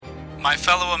My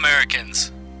fellow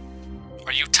Americans,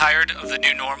 are you tired of the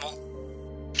new normal?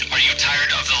 Are you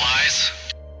tired of the lies?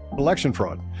 Election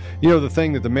fraud. You know, the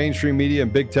thing that the mainstream media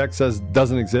and big tech says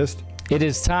doesn't exist? It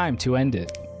is time to end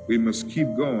it. We must keep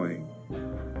going.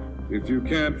 If you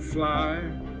can't fly,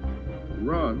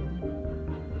 run.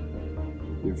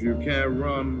 If you can't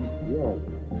run, walk.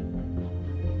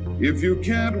 If you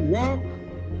can't walk,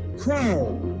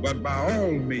 crawl. But by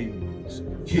all means,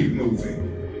 keep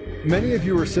moving. Many of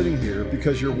you are sitting here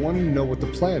because you're wanting to know what the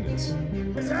plan is.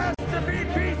 This has to be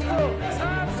peaceful.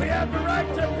 We have the right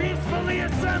to peacefully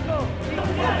assemble.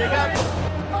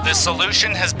 The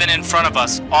solution has been in front of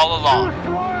us all along.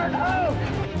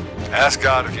 Ask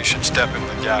God if you should step in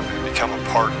the gap and become a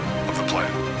part of the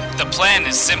plan. The plan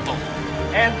is simple.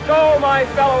 And so, my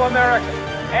fellow Americans,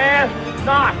 ask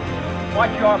not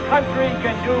what your country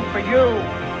can do for you.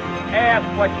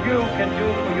 Ask what you can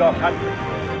do for your country.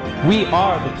 We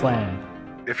are the plan.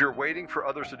 If you're waiting for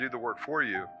others to do the work for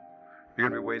you, you're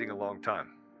going to be waiting a long time.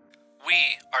 We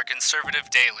are Conservative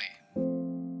Daily.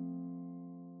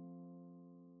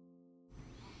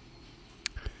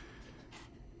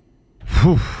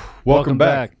 Welcome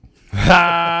back.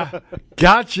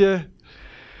 Gotcha.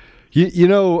 You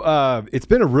know, it's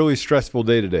been a really stressful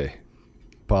day today,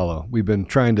 Paulo. We've been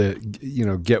trying to,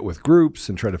 get with groups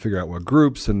and try to figure out what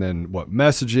groups and then what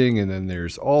messaging. And then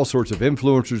there's all sorts of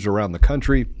influencers around the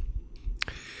country.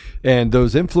 And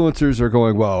those influencers are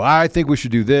going, well, I think we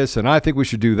should do this and I think we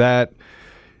should do that.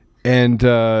 And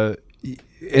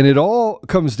it all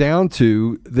comes down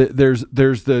to there's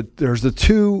the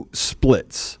two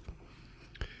splits.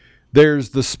 There's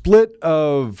the split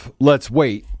of let's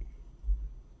wait.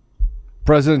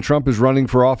 President Trump is running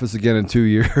for office again in 2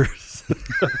 years.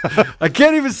 I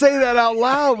can't even say that out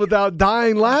loud without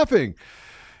dying laughing.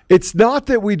 It's not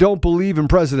that we don't believe in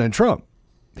President Trump.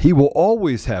 He will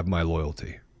always have my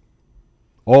loyalty.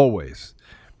 Always.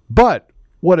 But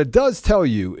what it does tell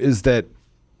you is that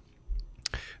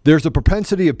there's a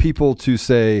propensity of people to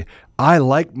say, I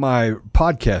like my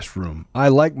podcast room. I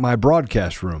like my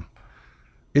broadcast room.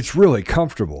 It's really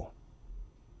comfortable.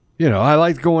 I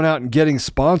like going out and getting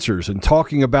sponsors and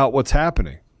talking about what's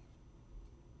happening.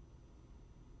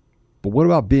 But what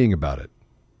about being about it?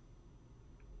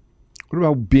 What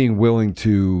about being willing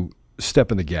to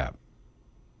step in the gap?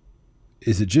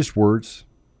 Is it just words?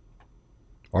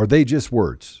 Are they just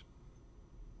words?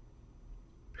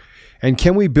 And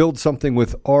can we build something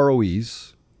with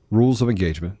ROEs, rules of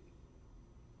engagement,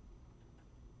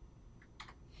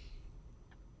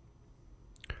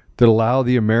 that allow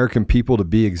the American people to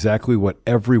be exactly what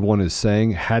everyone is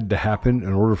saying had to happen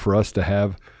in order for us to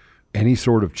have any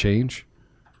sort of change?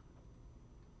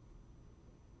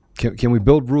 Can we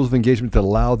build rules of engagement that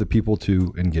allow the people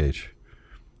to engage?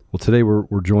 Well, today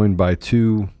we're joined by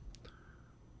two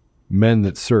men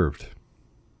that served,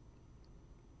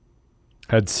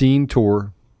 had seen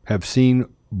tour, have seen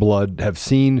blood, have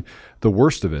seen the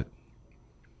worst of it,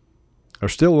 are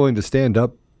still willing to stand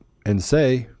up and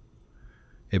say,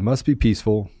 it must be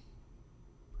peaceful,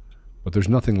 but there's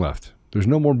nothing left. There's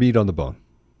no more meat on the bone.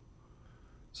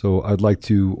 So I'd like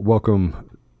to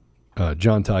welcome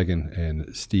John Tiegen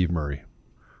and Steve Murray,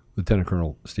 Lieutenant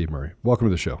Colonel Steve Murray. Welcome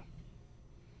to the show.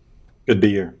 Good to be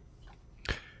here.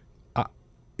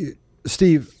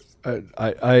 Steve,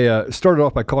 I started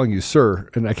off by calling you sir,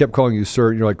 and I kept calling you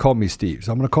sir, and you're like, call me Steve.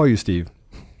 So I'm going to call you Steve.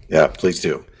 Yeah, please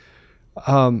do.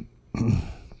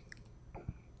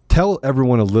 Tell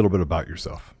everyone a little bit about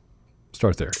yourself.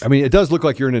 Start there. I mean, it does look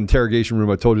like you're in an interrogation room.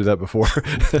 I told you that before.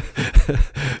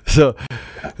 So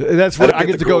that's what I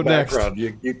get to go next.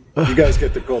 You guys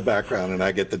get the cool background, and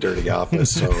I get the dirty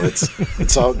office. So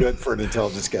it's all good for an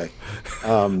intelligence guy.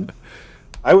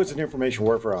 I was an information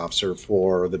warfare officer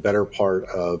for the better part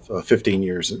of 15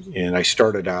 years, and I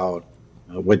started out,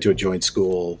 went to a joint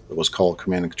school that was called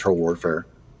Command and Control Warfare.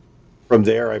 From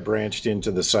there, I branched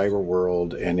into the cyber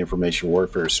world and information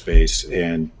warfare space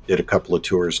and did a couple of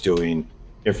tours doing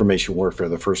information warfare.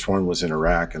 The first one was in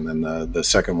Iraq, and then the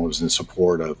second one was in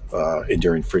support of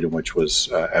Enduring Freedom, which was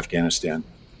Afghanistan.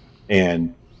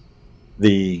 And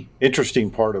the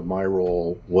interesting part of my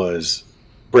role was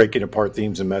breaking apart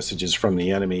themes and messages from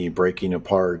the enemy, breaking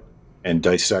apart and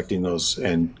dissecting those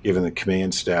and giving the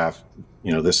command staff,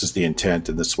 this is the intent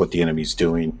and this is what the enemy's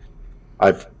doing.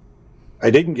 I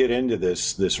didn't get into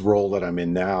this role that I'm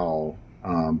in now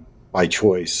by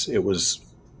choice. It was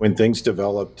when things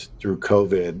developed through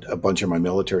COVID, a bunch of my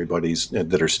military buddies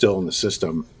that are still in the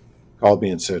system called me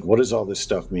and said, what does all this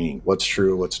stuff mean? What's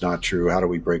true? What's not true? How do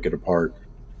we break it apart?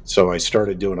 So I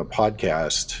started doing a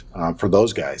podcast for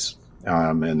those guys.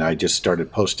 And I just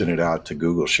started posting it out to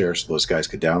Google Share so those guys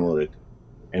could download it.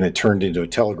 and it turned into a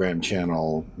Telegram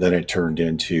channel, then it turned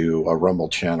into a Rumble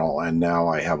channel, and now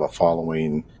I have a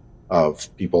following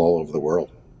of people all over the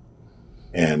world.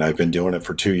 And I've been doing it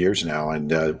for 2 years now.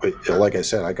 And like I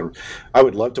said, I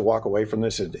would love to walk away from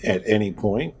this at any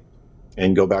point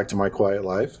and go back to my quiet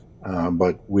life.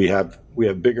 But we have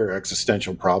bigger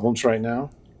existential problems right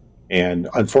now. And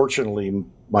unfortunately,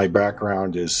 my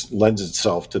background lends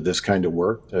itself to this kind of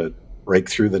work, to break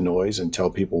through the noise and tell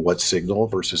people what's signal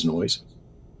versus noise.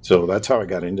 So that's how I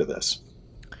got into this.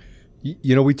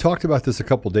 You know, we talked about this a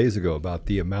couple of days ago about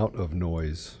the amount of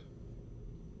noise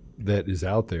that is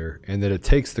out there, and that it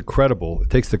takes the credible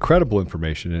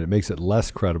information and it makes it less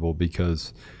credible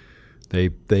because they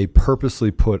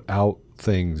purposely put out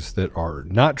things that are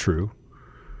not true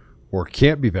or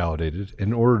can't be validated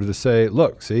in order to say,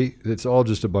 look, see, it's all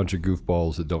just a bunch of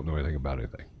goofballs that don't know anything about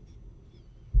anything.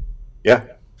 Yeah.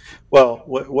 Well,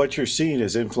 what you're seeing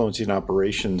is influencing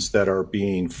operations that are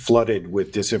being flooded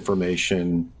with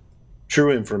disinformation,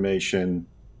 true information,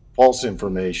 false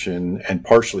information, and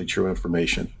partially true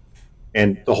information.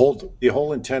 And the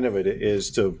whole intent of it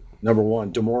is to, number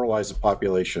one, demoralize the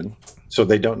population so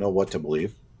they don't know what to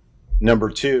believe. Number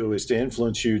two is to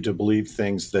influence you to believe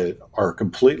things that are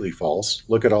completely false.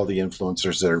 Look at all the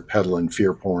influencers that are peddling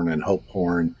fear porn and hope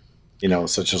porn,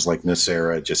 such as like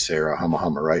Nasera, Jacera,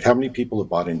 Humma, right? How many people have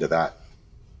bought into that?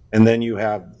 And then you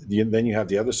have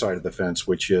the other side of the fence,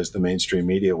 which is the mainstream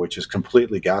media, which is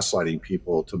completely gaslighting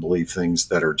people to believe things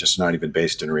that are just not even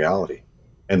based in reality.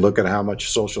 And look at how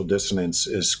much social dissonance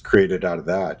is created out of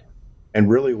that. And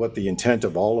really what the intent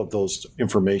of all of those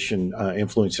information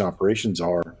influencing operations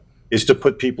is to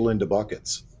put people into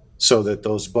buckets so that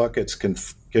those buckets can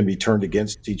be turned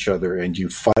against each other, and you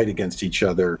fight against each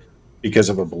other because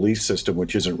of a belief system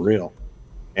which isn't real.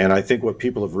 And I think what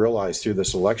people have realized through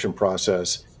this election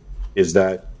process is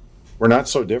that we're not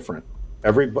so different.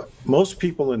 Most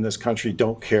people in this country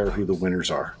don't care who the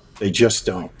winners are. They just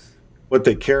don't. What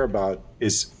they care about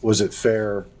is, was it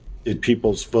fair? Did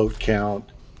people's vote count?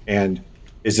 And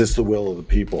is this the will of the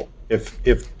people? If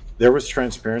there was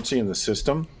transparency in the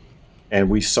system and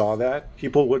we saw that,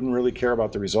 people wouldn't really care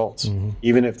about the results,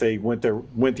 even if they went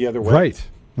the other way.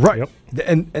 Right. Yep.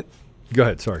 And go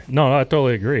ahead. Sorry. No, I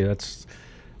totally agree. I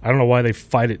don't know why they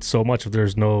fight it so much if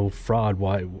there's no fraud.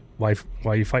 Why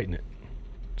are you fighting it?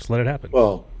 Just let it happen.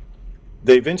 Well,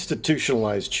 they've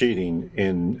institutionalized cheating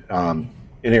in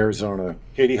Arizona.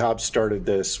 Katie Hobbs started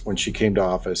this when she came to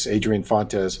office. Adrian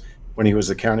Fontes, when he was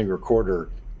the county recorder,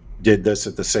 did this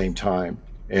at the same time.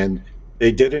 And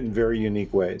they did it in very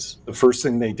unique ways. The first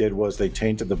thing they did was they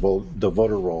tainted the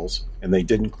voter rolls, and they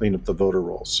didn't clean up the voter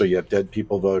rolls. So you have dead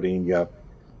people voting.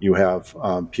 You have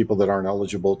people that aren't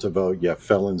eligible to vote. You have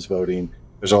felons voting.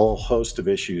 There's a whole host of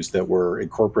issues that were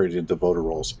incorporated into voter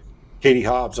rolls. Katie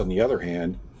Hobbs, on the other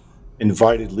hand,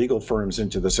 invited legal firms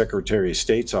into the Secretary of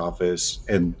State's office,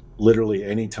 and literally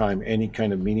anytime any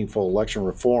kind of meaningful election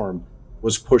reform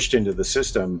was pushed into the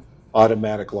system,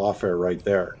 automatic lawfare right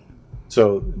there.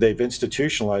 So they've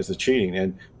institutionalized the cheating.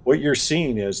 And what you're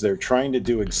seeing is they're trying to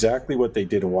do exactly what they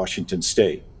did in Washington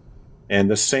State.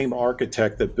 And the same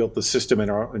architect that built the system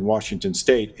in Washington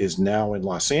State is now in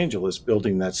Los Angeles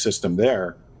building that system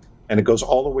there. And it goes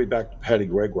all the way back to Patty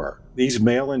Gregoire. These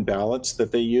mail-in ballots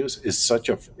that they use it's a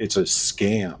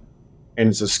scam. And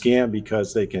it's a scam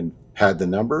because they can pad the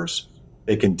numbers,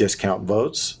 they can discount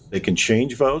votes, they can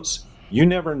change votes. You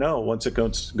never know once it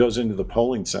goes into the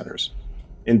polling centers.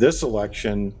 In this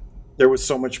election, there was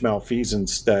so much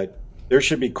malfeasance that there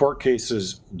should be court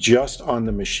cases just on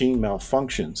the machine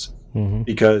malfunctions.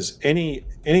 Because any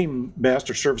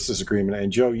master services agreement, and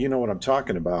Joe, you know what I'm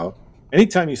talking about,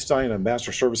 anytime you sign a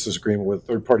master services agreement with a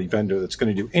third-party vendor that's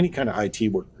going to do any kind of IT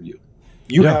work for you,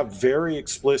 you have very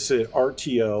explicit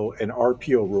RTO and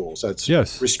RPO rules.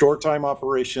 That's restore time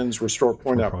operations, restore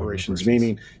point operations,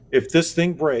 meaning if this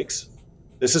thing breaks,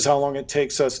 this is how long it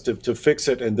takes us to fix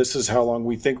it, and this is how long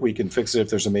we think we can fix it if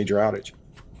there's a major outage.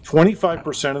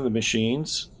 25% of the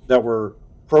machines that were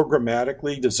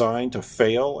programmatically designed to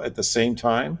fail at the same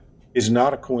time is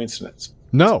not a coincidence.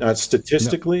 No. Not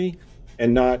statistically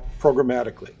and not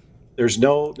programmatically. There's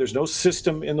no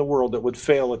system in the world that would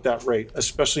fail at that rate,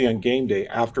 especially on game day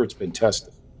after it's been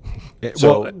tested.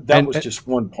 So that was just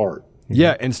one part.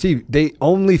 Yeah, and Steve, they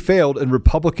only failed in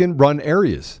Republican-run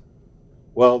areas.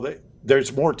 Well,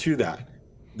 there's more to that.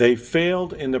 They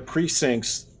failed in the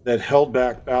precincts that held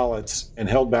back ballots and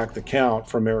held back the count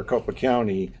from Maricopa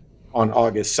County on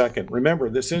August 2nd. Remember,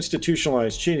 this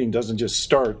institutionalized cheating doesn't just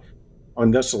start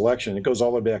on this election. It goes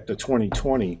all the way back to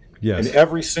 2020. Yes. And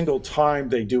every single time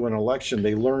they do an election,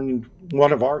 they learn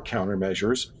one of our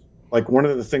countermeasures, like one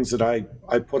of the things that I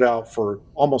put out for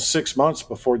almost 6 months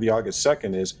before the August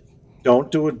 2nd is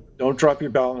don't drop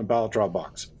your ballot in a ballot drop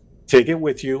box. Take it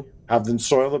with you, have them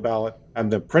soil the ballot, have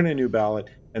them print a new ballot,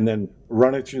 and then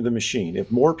run it through the machine. If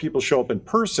more people show up in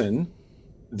person,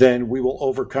 then we will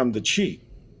overcome the cheat,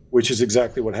 which is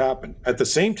exactly what happened. At the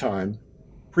same time,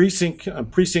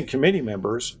 precinct committee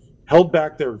members held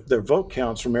back their vote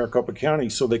counts from Maricopa County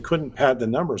so they couldn't pad the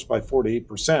numbers by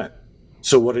 48%.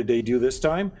 So what did they do this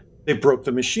time? They broke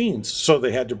the machines, so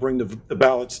they had to bring the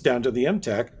ballots down to the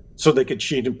MTech so they could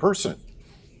cheat in person.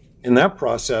 And that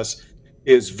process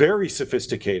is very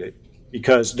sophisticated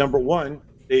because, number one,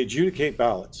 they adjudicate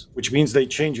ballots, which means they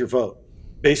change your vote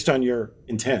based on your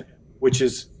intent, which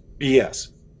is BS.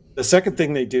 The second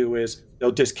thing they do is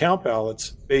they'll discount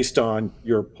ballots based on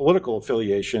your political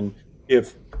affiliation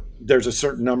if there's a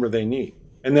certain number they need.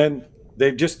 And then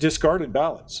they've just discarded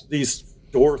ballots. These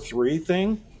door 3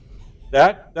 thing,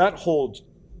 that whole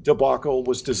debacle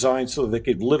was designed so they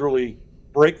could literally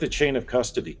break the chain of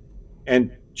custody.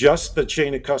 And just the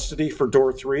chain of custody for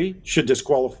door 3 should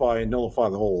disqualify and nullify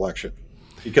the whole election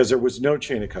because there was no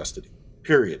chain of custody,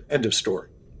 period. End of story.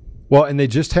 Well, and they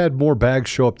just had more bags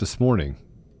show up this morning.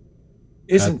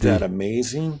 Isn't that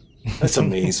amazing? That's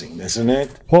amazing, isn't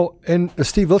it? Well, and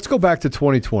Steve, let's go back to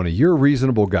 2020. You're a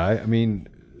reasonable guy. I mean,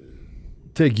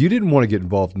 Tig, you didn't want to get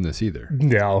involved in this either.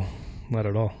 No, not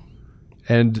at all.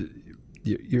 And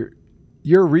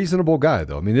you're a reasonable guy,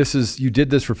 though. I mean, you did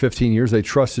this for 15 years. They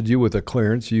trusted you with a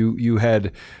clearance. You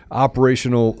had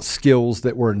operational skills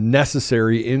that were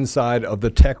necessary inside of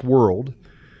the tech world.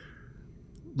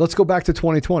 Let's go back to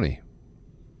 2020.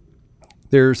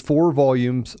 There's 4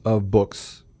 volumes of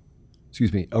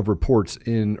of reports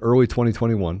in early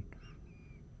 2021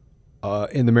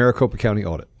 in the Maricopa County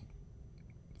audit.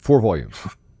 4 volumes.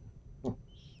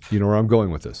 You know where I'm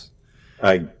going with this.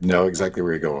 I know exactly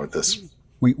where you're going with this.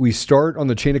 We start on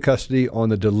the chain of custody on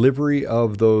the delivery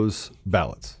of those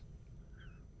ballots.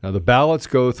 Now, the ballots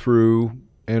go through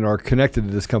and are connected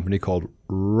to this company called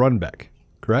Runbeck,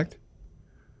 correct?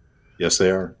 Yes,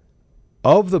 they are.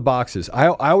 Of the boxes, I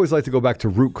always like to go back to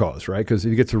root cause, right? Because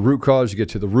if you get to root cause, you get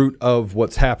to the root of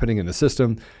what's happening in the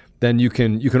system. Then you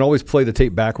can always play the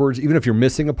tape backwards. Even if you're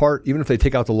missing a part, even if they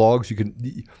take out the logs, you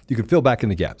can fill back in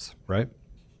the gaps, right?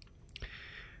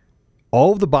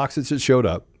 All of the boxes that showed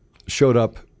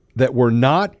up that were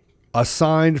not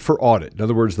assigned for audit. In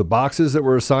other words, the boxes that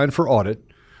were assigned for audit,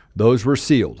 those were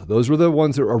sealed. Those were the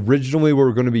ones that originally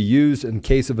were going to be used in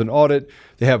case of an audit.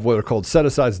 They have what are called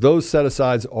set-asides. Those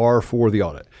set-asides are for the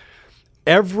audit.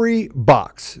 Every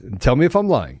box, and tell me if I'm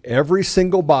lying, every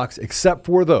single box except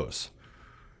for those,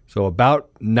 so about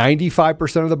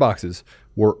 95% of the boxes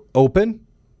were open.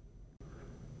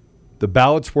 The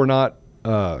ballots were not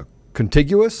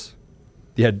contiguous.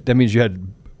 That means you had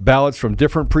ballots from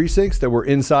different precincts that were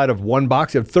inside of one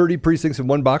box. You have 30 precincts in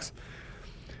one box.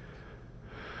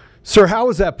 Sir, how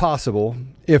is that possible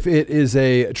if it is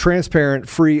a transparent,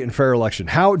 free, and fair election?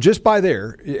 How, just by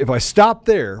there, if I stop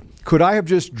there, could I have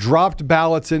just dropped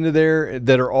ballots into there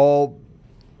that are all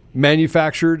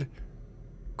manufactured?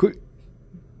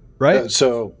 Right?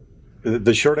 So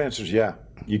the short answer is yeah,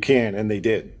 you can, and they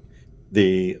did.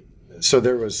 They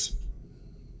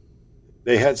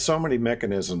had so many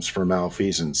mechanisms for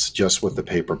malfeasance just with the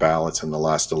paper ballots in the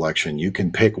last election. You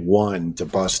can pick one to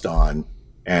bust on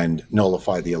and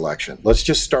nullify the election. Let's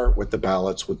just start with the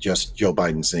ballots with just Joe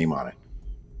Biden's name on it.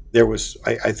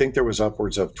 I think there was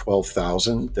upwards of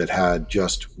 12,000 that had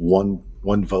just one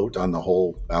vote on the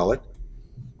whole ballot.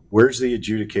 Where's the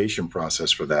adjudication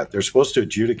process for that? They're supposed to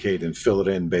adjudicate and fill it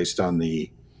in based on the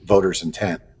voter's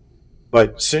intent.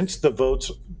 But since the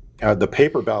votes, the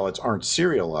paper ballots aren't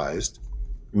serialized,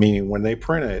 meaning when they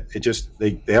print it,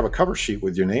 they have a cover sheet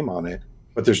with your name on it,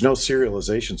 but there's no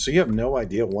serialization. So you have no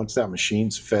idea once that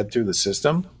machine's fed through the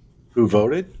system, who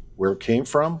voted, where it came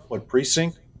from, what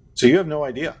precinct. So you have no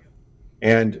idea.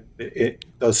 And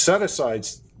the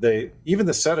set-asides, even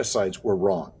the set-asides were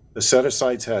wrong. The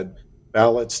set-asides had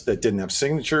ballots that didn't have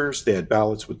signatures. They had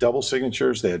ballots with double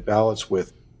signatures. They had ballots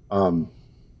with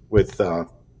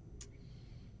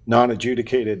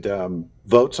non-adjudicated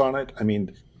votes on it. I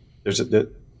mean,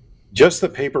 just the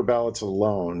paper ballots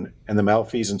alone and the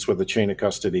malfeasance with the chain of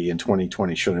custody in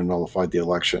 2020 should have nullified the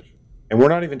election. And we're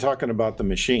not even talking about the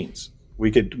machines. We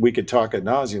could talk ad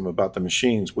nauseum about the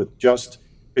machines with just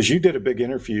because you did a big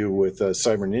interview with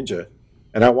Cyber Ninja,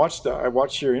 and I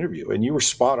watched your interview, and you were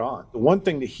spot on. The one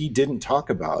thing that he didn't talk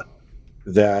about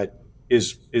that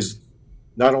is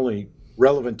not only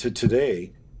relevant to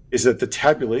today is that the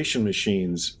tabulation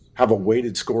machines have a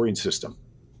weighted scoring system.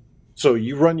 So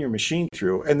you run your machine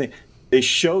through, and they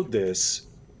showed this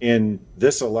in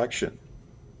this election,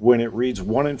 when it reads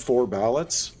 1 in 4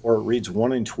 ballots or it reads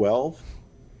 1 in 12,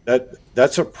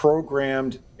 that's a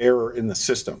programmed error in the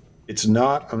system. It's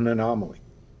not an anomaly.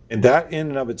 And that in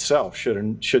and of itself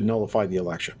should nullify the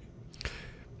election.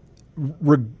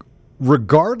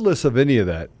 Regardless of any of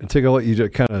that, and Tiegen, I'll let you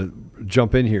kind of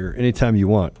jump in here anytime you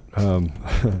want.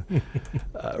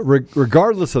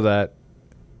 Regardless of that,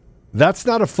 that's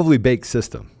not a fully baked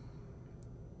system.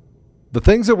 The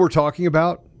things that we're talking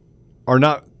about are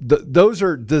not, those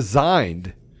are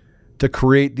designed to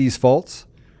create these faults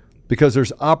because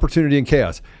there's opportunity and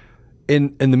chaos.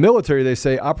 In the military, they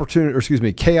say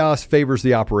chaos favors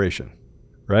the operation,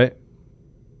 right?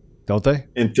 Don't they?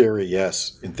 In theory,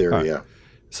 yes. In theory, right. Yeah.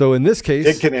 So in this case,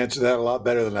 it can answer that a lot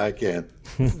better than I can.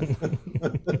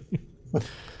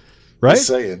 Right? Just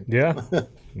saying. Yeah.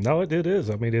 No, it is.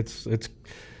 I mean, it's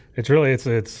really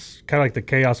it's kind of like the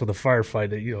chaos of the firefight,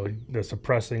 that the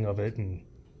suppressing of it and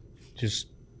just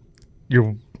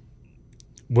your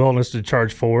willingness to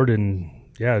charge forward and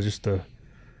I'm just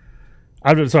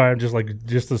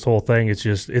this whole thing. It's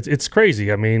just it's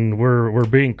crazy. I mean, we're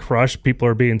being crushed. People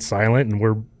are being silent,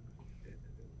 and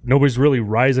nobody's really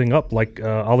rising up like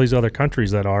all these other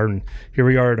countries that are. And here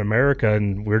we are in America,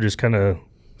 and we're just kind of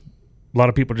a lot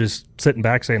of people just sitting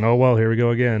back saying, "Oh well, here we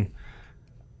go again."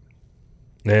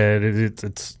 And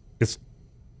it's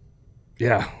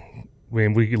yeah. I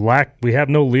mean, we have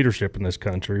no leadership in this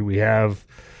country. We have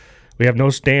no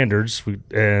standards,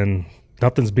 and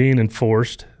nothing's being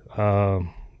enforced.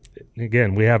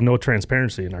 Again, we have no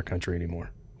transparency in our country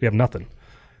anymore. We have nothing,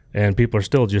 and people are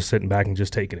still just sitting back and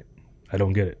just taking it. I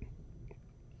don't get it.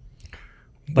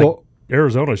 Well,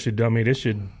 Arizona should. I mean, it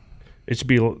should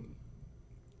be.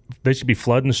 They should be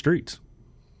flooding the streets.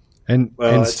 That's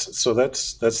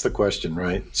the question,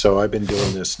 right? So I've been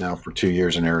doing this now for 2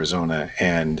 years in Arizona,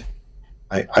 and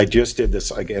I just did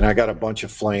this again. I got a bunch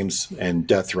of flames and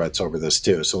death threats over this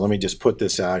too. So let me just put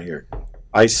this out here.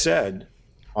 I said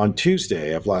on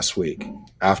Tuesday of last week,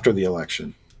 after the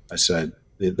election, I said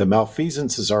the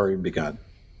malfeasance has already begun.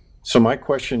 So my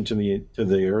question to the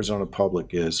Arizona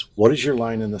public is, what is your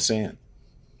line in the sand?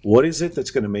 What is it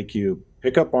that's going to make you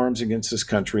pick up arms against this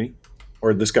country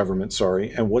or this government?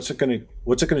 Sorry, and what's it going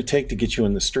to take to get you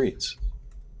in the streets?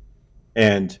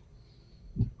 And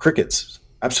crickets,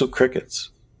 absolute crickets.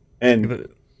 And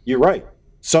you're right.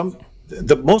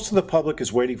 Most of the public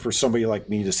is waiting for somebody like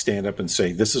me to stand up and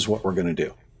say, this is what we're going to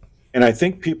do. And I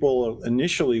think people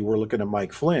initially were looking at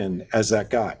Mike Flynn as that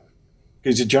guy.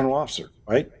 He's a general officer,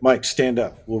 right? Mike, stand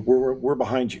up. We're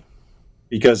behind you.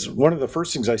 Because one of the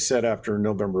first things I said after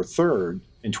November 3rd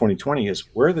in 2020 is,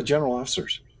 where are the general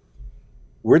officers?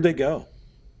 Where'd they go?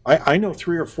 I know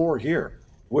 3 or 4 here.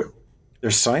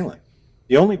 They're silent.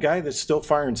 The only guy that's still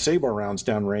firing saber rounds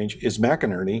downrange is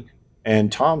McInerney.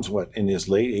 And Tom's in his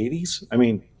late 80s? I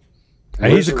mean,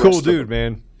 he's a cool dude,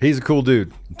 man. He's a cool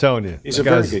dude. I'm telling you. He's a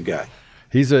very good guy.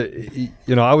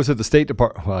 I was at the State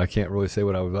Department. Well, I can't really say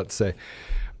what I was about to say,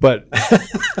 but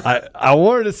I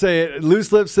wanted to say it.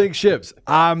 Loose lips sink ships.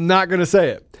 I'm not going to say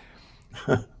it.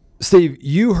 Steve,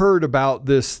 you heard about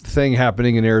this thing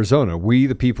happening in Arizona. We,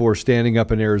 the people, are standing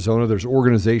up in Arizona. There's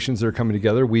organizations that are coming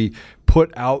together. We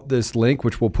put out this link,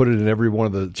 which we'll put it in every one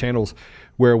of the channels,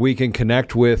 where we can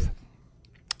connect with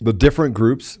the different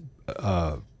groups,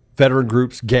 veteran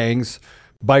groups, gangs,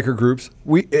 biker groups.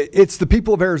 It's the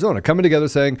people of Arizona coming together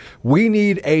saying, we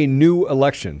need a new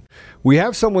election. We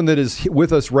have someone that is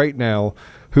with us right now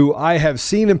who I have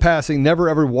seen in passing, never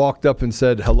ever walked up and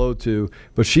said hello to,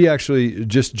 but she actually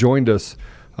just joined us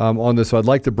on this, so I'd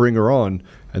like to bring her on.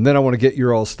 And then I want to get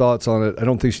your all's thoughts on it. I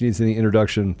don't think she needs any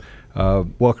introduction.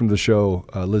 Welcome to the show,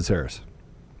 Liz Harris.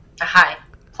 Hi.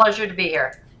 Pleasure to be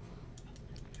here.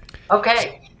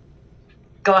 Okay.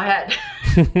 Go ahead.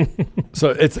 So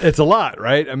it's a lot,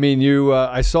 right? I mean,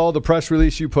 I saw the press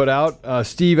release you put out.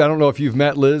 Steve, I don't know if you've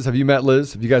met Liz. Have you met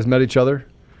Liz? Have you guys met each other?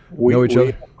 Know each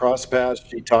other? Cross paths.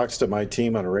 She talks to my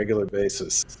team on a regular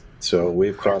basis. So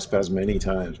we've crossed paths many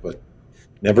times, but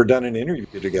never done an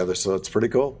interview together. So it's pretty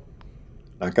cool.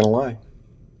 Not going to lie.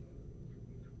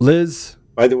 Liz.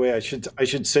 By the way, I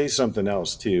should say something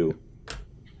else too.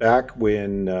 Back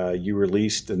when you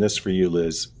released, and this for you,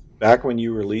 Liz, back when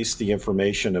you released the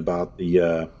information about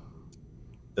the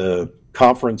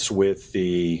conference with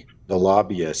the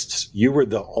lobbyists, you were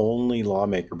the only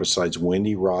lawmaker besides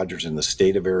Wendy Rogers in the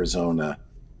state of Arizona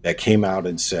that came out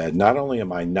and said, not only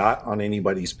am I not on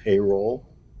anybody's payroll,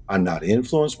 I'm not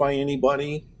influenced by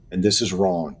anybody, and this is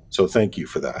wrong. So thank you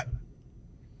for that.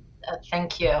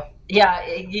 Thank you. Yeah,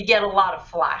 you get a lot of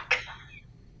flack.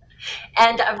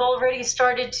 And I've already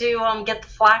started to get the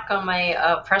flack on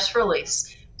my press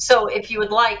release. So if you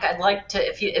would like, I'd like to,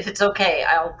 if it's okay,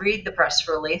 I'll read the press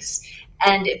release.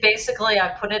 And basically, I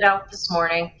put it out this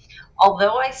morning.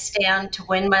 Although I stand to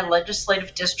win my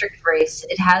legislative district race,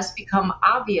 it has become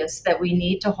obvious that we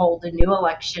need to hold a new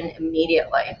election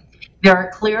immediately. There are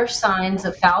clear signs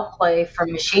of foul play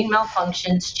from machine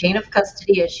malfunctions, chain of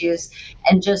custody issues,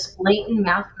 and just blatant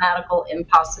mathematical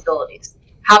impossibilities.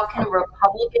 How can a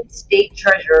Republican state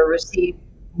treasurer receive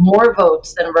more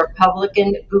votes than a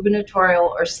Republican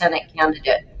gubernatorial or Senate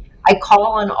candidate? I call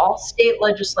on all state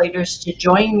legislators to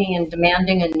join me in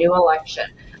demanding a new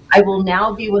election. I will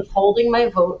now be withholding my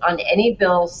vote on any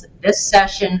bills this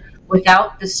session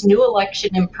without this new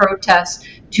election in protest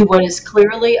to what is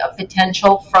clearly a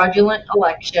potential fraudulent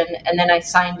election. And then I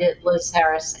signed it, Liz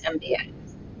Harris, MBA.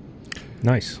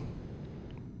 Nice.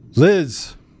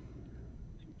 Liz,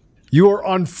 you are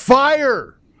on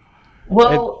fire.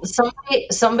 Well,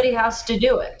 somebody has to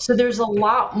do it. So there's a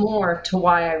lot more to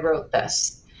why I wrote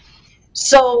this.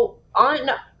 So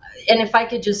and if I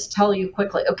could just tell you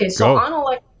quickly. Okay, so on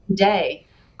election day,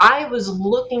 I was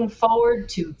looking forward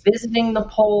to visiting the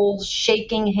polls,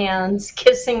 shaking hands,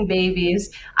 kissing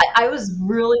babies. I was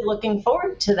really looking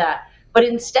forward to that. But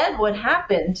instead, what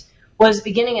happened was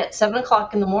beginning at 7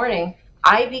 o'clock in the morning,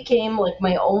 I became like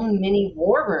my own mini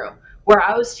war room where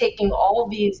I was taking all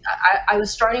these, I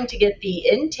was starting to get the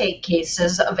intake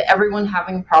cases of everyone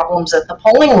having problems at the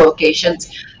polling locations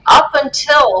up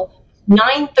until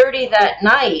 9:30 that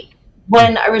night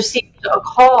when I received a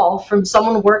call from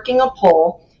someone working a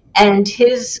poll, and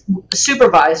his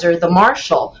supervisor, the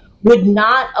marshal, would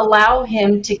not allow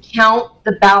him to count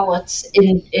the ballots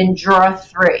in draw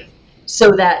 3.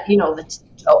 So that,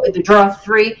 the draw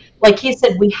 3, like he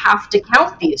said, we have to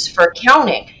count these for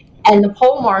counting. And the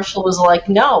poll marshal was like,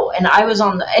 no. And I was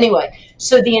anyway.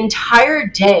 So the entire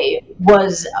day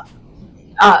was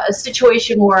a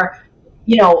situation where,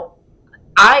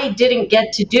 I didn't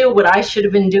get to do what I should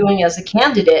have been doing as a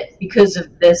candidate because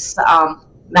of this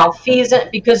malfeasance,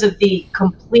 because of the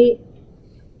complete,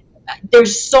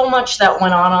 there's so much that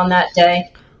went on that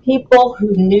day. People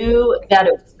who knew that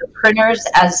it was the printers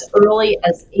as early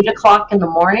as 8 o'clock in the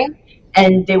morning,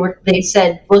 and they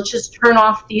said, let's just turn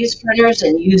off these printers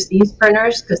and use these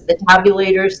printers because the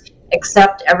tabulators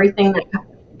accept everything that.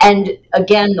 And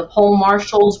again, the poll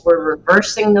marshals were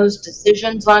reversing those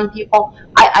decisions on people.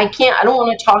 I don't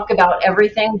want to talk about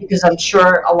everything because I'm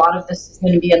sure a lot of this is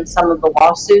going to be in some of the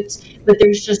lawsuits, but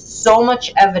there's just so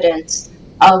much evidence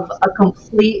of a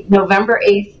complete November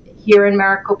 8th here in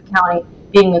Maricopa County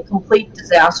being a complete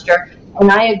disaster.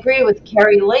 And I agree with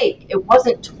Carrie Lake. It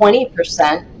wasn't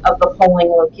 20% of the polling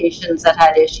locations that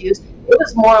had issues. It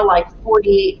was more like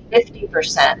 48,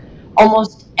 50%.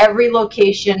 Almost every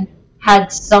location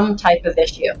had some type of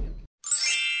issue.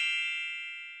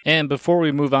 And before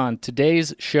we move on,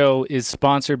 today's show is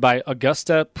sponsored by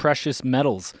Augusta Precious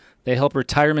Metals. They help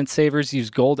retirement savers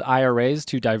use gold IRAs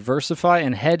to diversify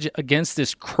and hedge against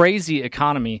this crazy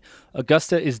economy.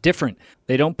 Augusta is different.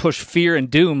 They don't push fear and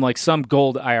doom like some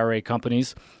gold IRA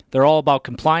companies. They're all about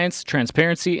compliance,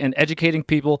 transparency, and educating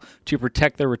people to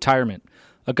protect their retirement.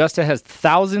 Augusta has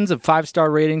thousands of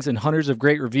 5-star ratings and hundreds of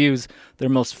great reviews. Their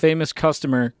most famous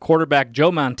customer, quarterback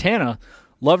Joe Montana,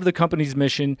 loved the company's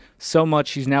mission so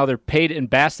much he's now their paid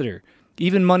ambassador.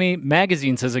 Even Money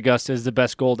Magazine says Augusta is the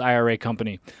best gold IRA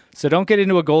company. So don't get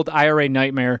into a gold IRA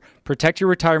nightmare. Protect your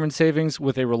retirement savings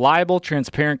with a reliable,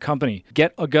 transparent company.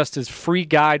 Get Augusta's free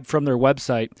guide from their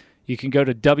website. You can go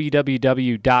to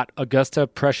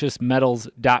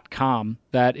www.augustapreciousmetals.com.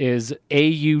 That is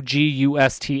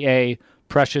AUGUSTA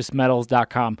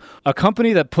preciousmetals.com. A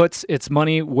company that puts its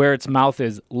money where its mouth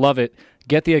is. Love it.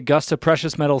 Get the Augusta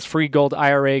Precious Metals free gold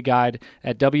IRA guide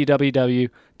at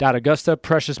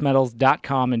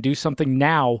www.augustapreciousmetals.com and do something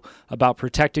now about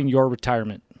protecting your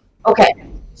retirement. Okay,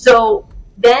 so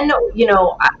then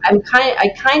I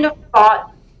kind of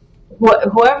thought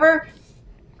whoever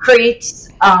creates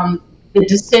the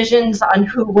decisions on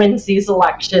who wins these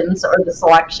elections or the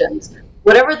selections,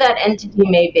 whatever that entity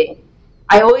may be,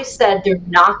 I always said they're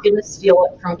not going to steal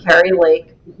it from Carrie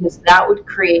Lake because that would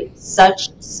create such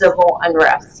civil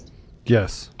unrest.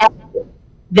 Yes. And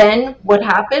then what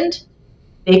happened?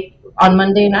 On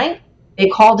Monday night, they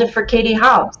called it for Katie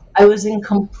Hobbs. I was in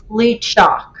complete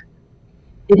shock.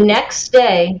 The next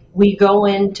day, we go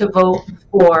in to vote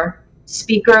for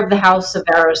Speaker of the House of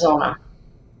Arizona.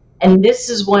 And this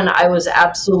is when I was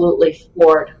absolutely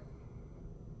floored.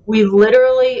 We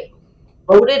literally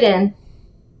voted in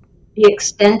the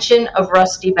extension of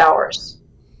Rusty Bowers.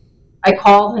 I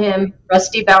call him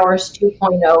Rusty Bowers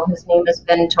 2.0. His name is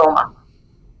Ben Toma.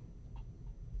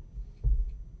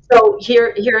 So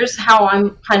here's how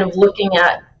I'm kind of looking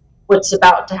at what's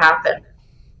about to happen.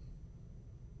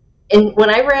 And when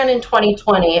I ran in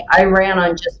 2020, I ran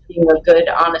on just being a good,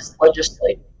 honest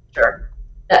legislator.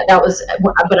 That was,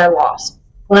 but I lost.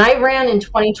 When I ran in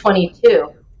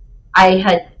 2022,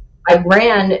 I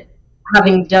ran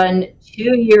having done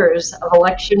 2 years of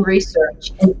election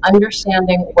research and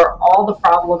understanding where all the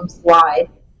problems lie.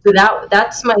 So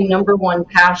that's my number one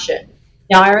passion.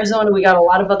 Now, Arizona, we got a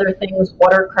lot of other things,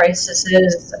 water crises,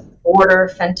 border,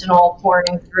 fentanyl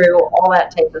pouring through, all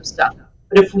that type of stuff.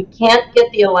 But if we can't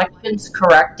get the elections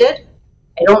corrected,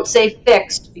 I don't say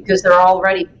fixed because they're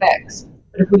already fixed,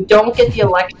 but if we don't get the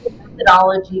election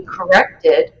methodology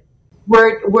corrected,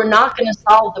 we're not going to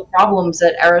solve the problems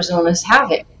that Arizona's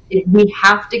having. We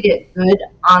have to get good,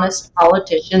 honest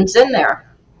politicians in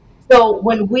there. So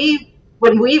when we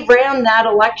ran that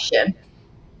election,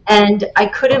 and I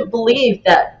couldn't believe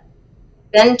that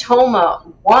Ben Toma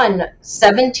won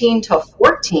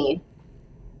 17-14,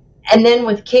 and then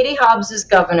with Katie Hobbs as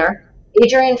governor,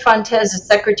 Adrian Fontes as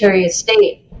Secretary of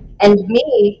State, and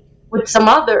me with some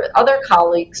other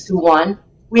colleagues who won,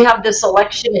 we have this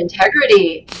election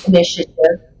integrity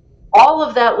initiative. All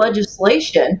of that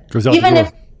legislation, even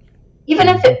if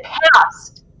it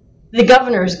passed, the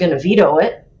governor is going to veto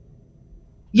it.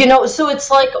 So it's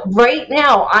like right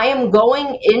now I am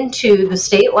going into the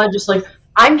state legislature.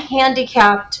 I'm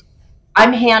handicapped.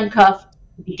 I'm handcuffed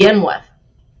to begin with.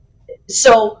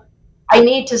 So I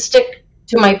need to stick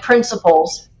to my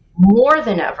principles more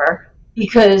than ever,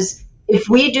 because if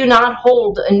we do not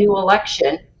hold a new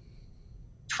election,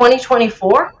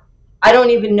 2024, I don't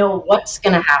even know what's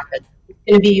going to happen. It's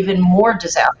going to be even more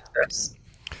disastrous.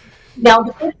 Now,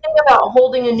 the good thing about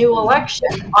holding a new election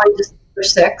on December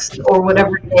 6th or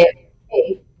whatever day it may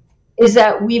be is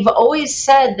that we've always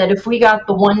said that if we got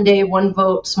the 1 day, 1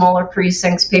 vote, smaller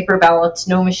precincts, paper ballots,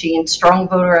 no machine, strong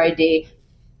voter ID,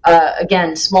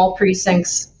 again, small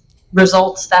precincts,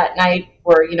 results that night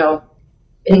or,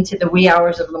 into the wee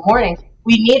hours of the morning,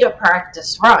 we need a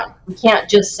practice run. We can't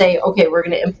just say, okay, we're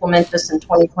going to implement this in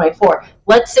 2024.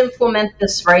 Let's implement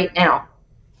this right now.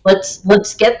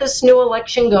 Let's get this new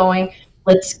election going.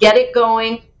 Let's get it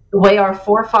going the way our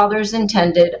forefathers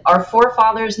intended. Our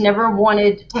forefathers never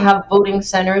wanted to have voting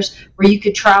centers where you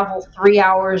could travel 3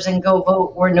 hours and go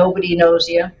vote where nobody knows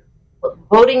you.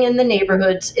 Voting in the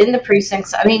neighborhoods, in the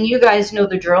precincts. I mean, you guys know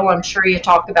the drill. I'm sure you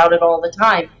talk about it all the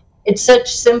time. It's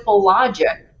such simple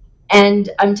logic. And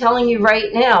I'm telling you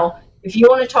right now, if you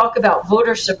want to talk about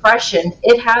voter suppression,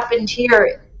 it happened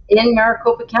here in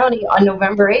Maricopa County on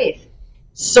November 8th.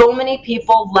 So many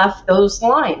people left those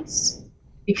lines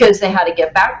because they had to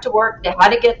get back to work, they had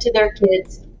to get to their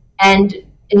kids, and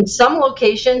in some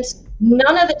locations,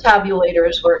 none of the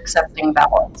tabulators were accepting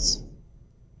ballots.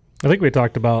 I think we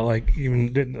talked about, I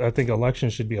think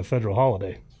elections should be a federal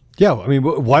holiday. Yeah, I mean,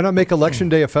 why not make Election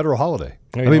Day a federal holiday?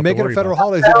 Make it a federal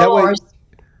holiday. That way,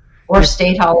 or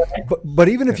state holiday. But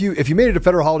even if you made it a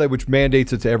federal holiday, which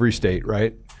mandates it to every state,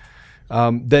 right?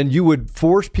 Then you would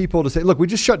force people to say, look, we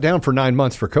just shut down for 9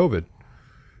 months for COVID.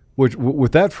 Which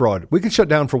with that fraud, we can shut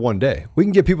down for 1 day. We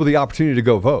can give people the opportunity to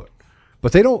go vote.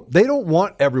 But they don't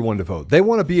want everyone to vote. They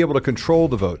want to be able to control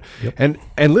the vote. Yep.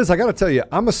 And Liz, I got to tell you,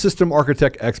 I'm a system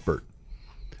architect expert.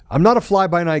 I'm not a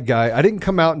fly-by-night guy. I didn't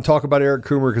come out and talk about Eric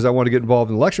Coomer because I want to get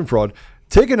involved in election fraud.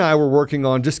 Tig and I were working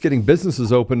on just getting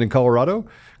businesses opened in Colorado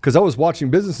because I was watching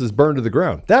businesses burn to the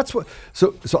ground. That's what.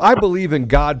 So I believe in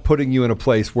God putting you in a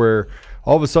place where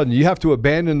all of a sudden you have to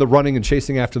abandon the running and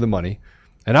chasing after the money.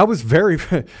 And I was very,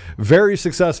 very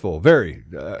successful, very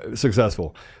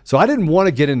successful. So I didn't want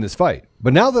to get in this fight.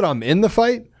 But now that I'm in the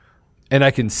fight and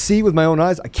I can see with my own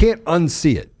eyes, I can't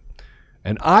unsee it.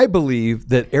 And I believe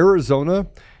that Arizona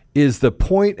is the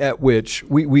point at which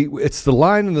we it's the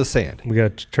line in the sand. We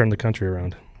got to turn the country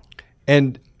around.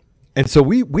 And so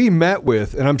we met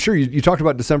with, and I'm sure you talked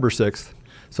about December 6th.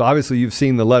 So obviously you've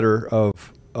seen the letter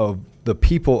of the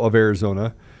people of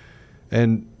Arizona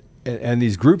and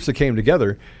these groups that came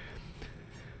together.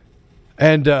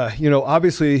 And,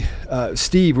 obviously,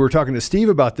 Steve, we were talking to Steve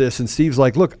about this, and Steve's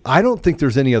like, look, I don't think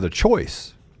there's any other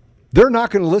choice. They're not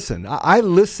going to listen. I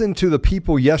listened to the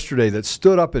people yesterday that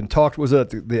stood up and talked. Was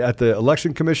it at the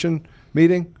Election Commission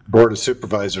meeting? Board of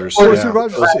Supervisors. Board of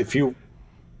Supervisors. If you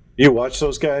watch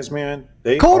those guys, man,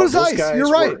 cold as ice. You're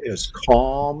right. As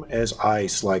calm as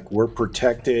ice. Like, we're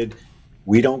protected.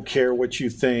 We don't care what you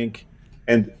think.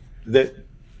 And that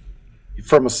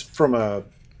from a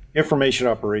information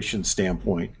operations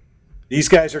standpoint, these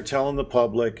guys are telling the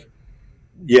public,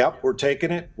 yep, we're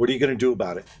taking it. What are you going to do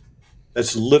about it?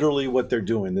 That's literally what they're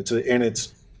doing.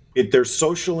 They're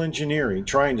social engineering,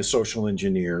 trying to social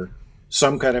engineer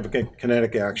some kind of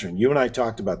kinetic action. You and I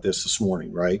talked about this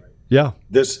morning, right? Yeah.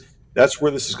 That's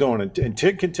where this is going. And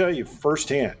Tig can tell you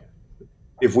firsthand,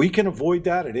 if we can avoid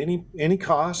that at any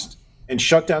cost and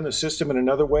shut down the system in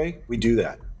another way, we do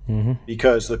that.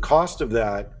 Because the cost of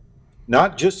that,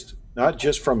 not just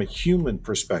from a human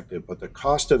perspective, but the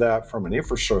cost of that from an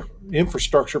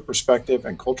infrastructure perspective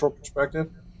and cultural perspective,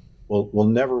 we'll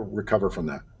never recover from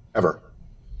that, ever.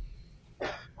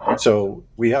 So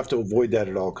we have to avoid that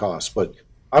at all costs. But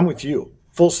I'm with you.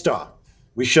 Full stop.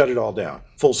 We shut it all down.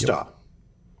 Full stop.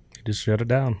 Just shut it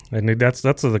down. And that's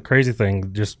the crazy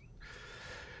thing. Just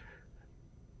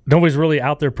nobody's really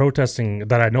out there protesting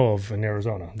that I know of in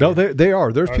Arizona. No, they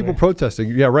are. There's people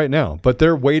protesting. Yeah, right now. But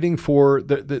they're waiting for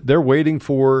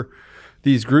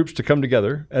these groups to come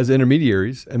together as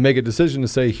intermediaries and make a decision to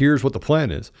say, here's what the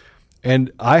plan is.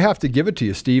 And I have to give it to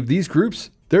you, Steve. Theyese groups,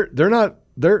 they're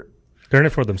in it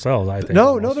for themselves, I think.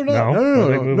 No, they're not.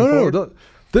 No.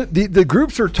 The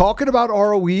groups are talking about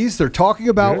ROEs. They're talking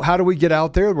about how do we get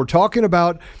out there. We're talking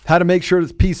about how to make sure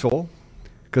it's peaceful.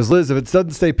 Because, Liz, if it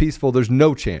doesn't stay peaceful, there's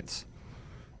no chance.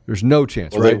 There's no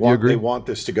chance, right? You agree? They want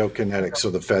this to go kinetic so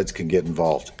the feds can get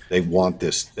involved. They want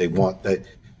this. They want that.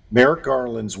 Merrick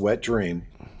Garland's wet dream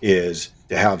is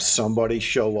to have somebody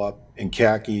show up in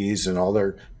khakis and all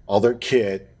their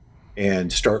kit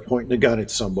and start pointing a gun at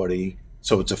somebody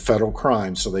so it's a federal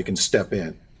crime so they can step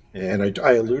in. And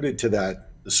I alluded to that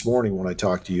this morning when I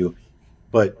talked to you.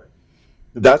 But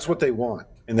that's what they want.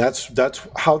 And that's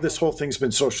how this whole thing's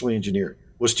been socially engineered,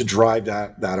 was to drive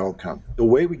that outcome. The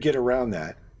way we get around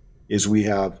that is we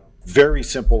have very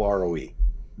simple ROE,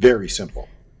 very simple.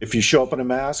 If you show up in a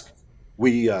mask,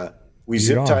 we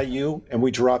zip tie you and we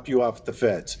drop you off at the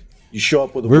feds. You show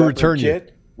up with a weapon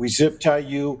kit, we zip tie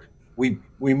you. We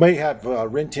may have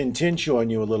Rin Tin Tin on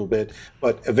you a little bit,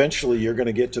 but eventually you're going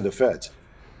to get to the feds.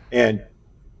 And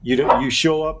you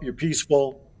show up, you're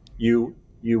peaceful, you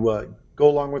go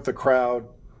along with the crowd,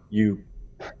 you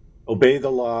obey the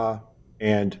law.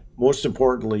 And most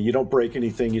importantly, you don't break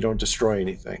anything, you don't destroy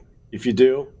anything. If you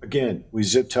do, again, we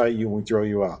zip tie you and we throw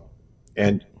you out.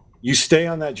 And you stay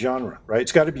on that genre, right?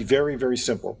 It's got to be very, very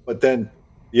simple. But then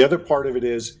the other part of it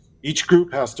is each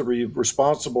group has to be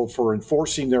responsible for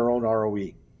enforcing their own ROE.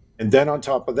 And then on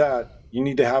top of that, you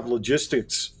need to have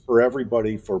logistics for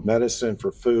everybody, for medicine,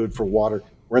 for food, for water.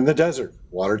 We're in the desert.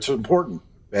 Water's important,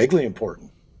 vaguely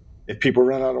important. If people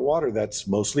run out of water, that's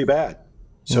mostly bad.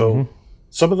 So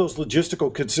some of those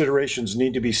logistical considerations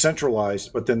need to be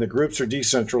centralized, but then the groups are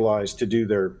decentralized to do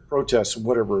their protests in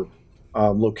whatever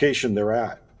location they're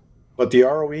at. But the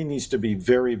ROE needs to be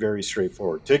very, very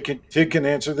straightforward. Tig can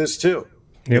answer this too.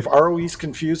 Yep. If ROE is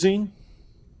confusing,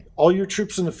 all your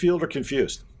troops in the field are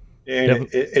confused. And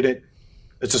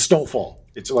it's a snowfall.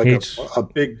 It's like a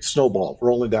big snowball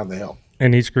rolling down the hill.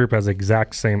 And each group has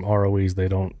exact same ROEs. They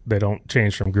don't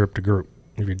change from group to group.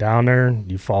 If you're down there,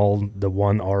 you follow the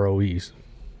one ROEs.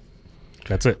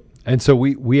 That's it. And so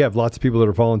we have lots of people that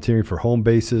are volunteering for home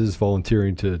bases,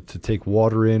 volunteering to take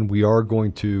water in. We are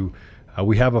going to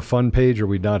we have a fund page, or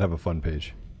we not have a fund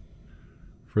page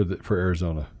for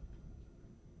Arizona.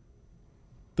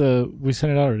 We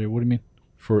sent it out already. What do you mean?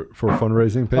 For a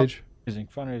fundraising page?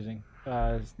 Fundraising.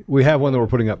 We have one that we're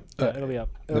putting up. It'll be up.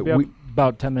 It'll be up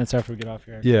about 10 minutes after we get off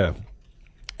here. Yeah.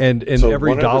 And so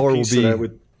every dollar will be...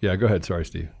 Yeah, go ahead. Sorry,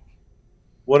 Steve.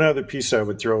 One other piece I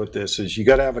would throw at this is you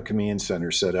got to have a command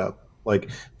center set up. Like,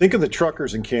 think of the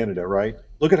truckers in Canada, right?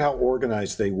 Look at how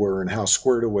organized they were and how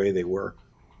squared away they were.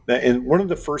 And one of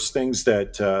the first things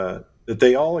that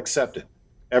they all accepted,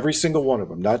 every single one of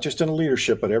them, not just in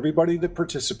leadership, but everybody that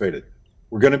participated,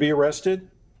 we're going to be arrested.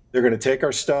 They're going to take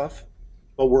our stuff,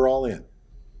 but we're all in.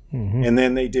 And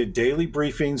then they did daily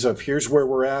briefings of here's where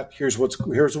we're at, here's what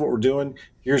we're doing,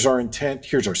 here's our intent,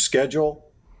 here's our schedule.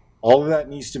 All of that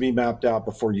needs to be mapped out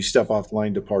before you step off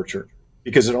line departure,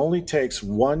 because it only takes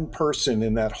one person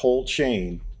in that whole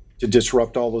chain to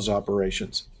disrupt all those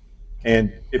operations.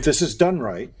 And if this is done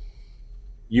right,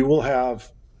 you will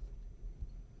have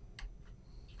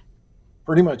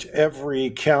pretty much every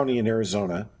county in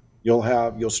Arizona.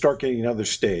 You'll start getting other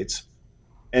states.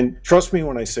 And trust me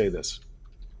when I say this.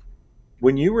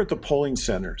 When you were at the polling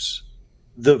centers,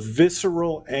 the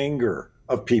visceral anger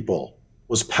of people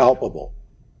was palpable.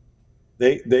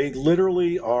 They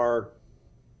literally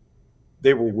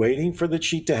they were waiting for the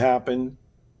cheat to happen.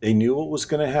 They knew what was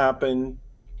going to happen.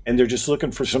 And they're just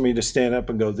looking for somebody to stand up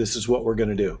and go, this is what we're going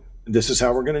to do. And this is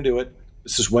how we're going to do it.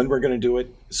 This is when we're going to do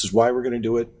it. This is why we're going to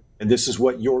do it. And this is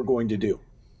what you're going to do.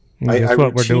 I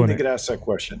routinely get asked that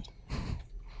question.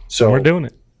 So we're doing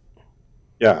it.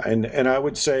 Yeah. And I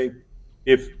would say,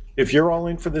 if you're all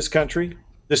in for this country,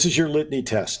 this is your litany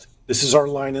test. This is our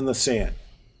line in the sand.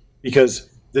 Because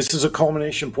This is a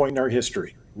culmination point in our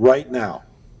history right now.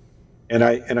 And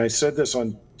I said this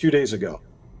on 2 days ago.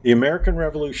 The American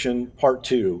Revolution Part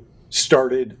 2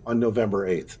 started on November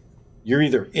 8th. You're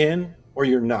either in or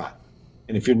you're not.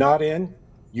 And if you're not in,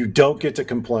 you don't get to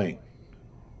complain.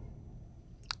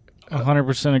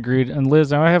 100% agreed. And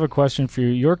Liz, now I have a question for you.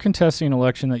 You're contesting an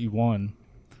election that you won.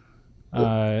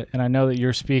 And I know that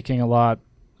you're speaking a lot.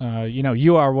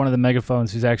 You are one of the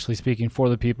megaphones who's actually speaking for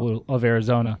the people of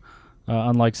Arizona,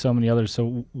 unlike so many others.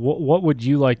 So what would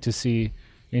you like to see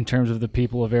in terms of the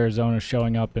people of Arizona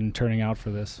showing up and turning out for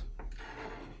this?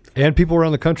 And people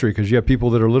around the country, because you have people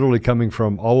that are literally coming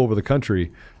from all over the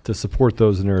country to support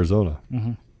those in Arizona.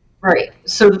 Mm-hmm. Right.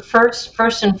 So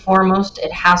first and foremost,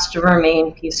 it has to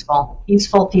remain peaceful.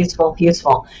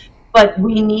 But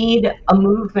we need a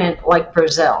movement like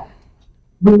Brazil.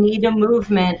 We need a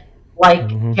movement like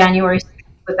January 6th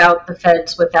without the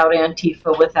feds, without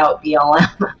Antifa, without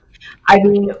BLM. I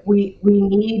mean, we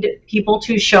need people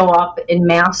to show up in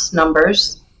mass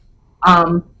numbers.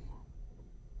 And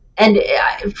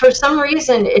for some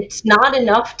reason, it's not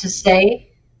enough to say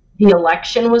the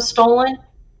election was stolen.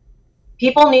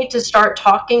 People need to start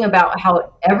talking about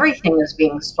how everything is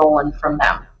being stolen from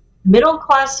them. Middle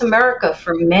class America,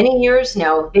 for many years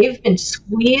now, they've been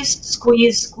squeezed.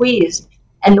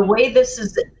 And the way this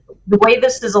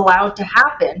is allowed to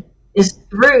happen is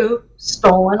through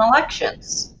stolen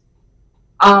elections.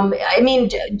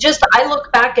 I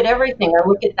look back at everything. I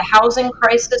look at the housing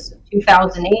crisis of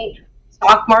 2008,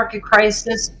 stock market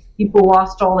crisis. People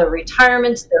lost all their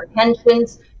retirements, their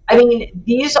pensions. I mean,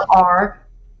 these are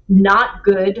not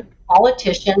good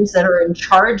politicians that are in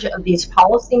charge of these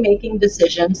policy-making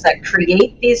decisions that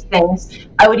create these things.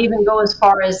 I would even go as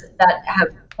far as that have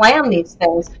planned these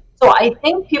things. So I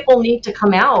think people need to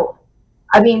come out.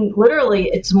 I mean, literally,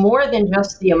 it's more than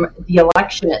just the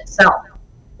election itself.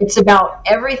 It's about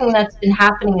everything that's been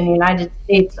happening in the United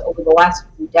States over the last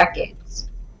few decades.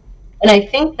 And I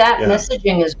think that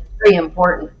messaging is very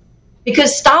important.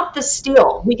 Because stop the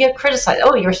steal. We get criticized.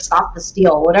 Oh, you're stop the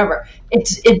steal, whatever.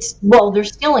 Well, they're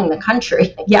stealing the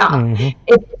country. Yeah.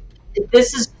 Mm-hmm.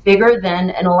 This is bigger than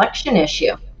an election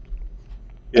issue.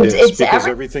 It's because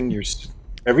everything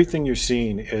you're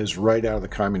seeing is right out of the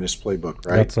communist playbook,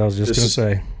 right? That's what I was just going to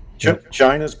say.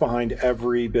 China's behind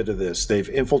every bit of this. They've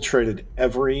infiltrated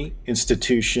every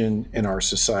institution in our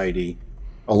society,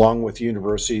 along with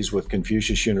universities, with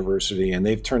Confucius University, and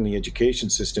they've turned the education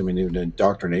system into an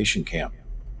indoctrination camp.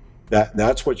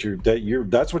 That's what you're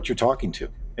talking to,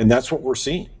 and that's what we're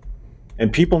seeing.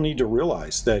 And people need to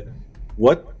realize that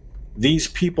what these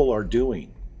people are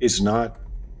doing is not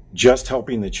just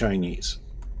helping the Chinese.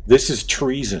 This is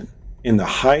treason in the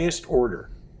highest order,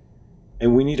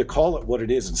 and we need to call it what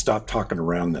it is and stop talking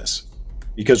around this,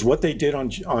 because what they did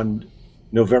on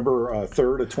November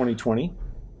 3rd of 2020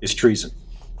 is treason.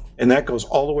 And that goes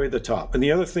all the way to the top. And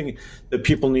the other thing that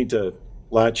people need to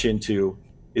latch into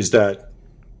is that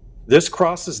this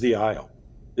crosses the aisle.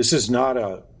 This is not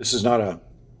a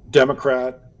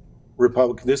Democrat,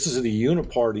 Republican. This is the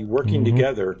uniparty working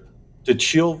together to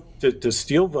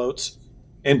steal votes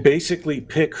and basically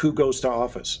pick who goes to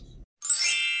office.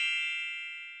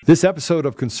 This episode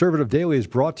of Conservative Daily is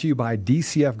brought to you by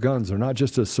DCF Guns. They're not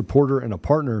just a supporter and a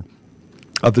partner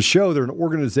of the show. They're an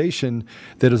organization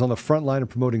that is on the front line of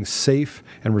promoting safe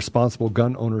and responsible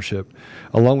gun ownership.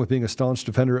 Along with being a staunch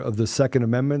defender of the Second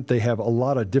Amendment, they have a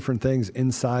lot of different things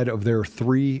inside of their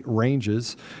 3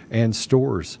 ranges and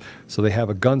stores. So they have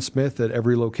a gunsmith at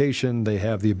every location. They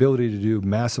have the ability to do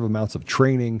massive amounts of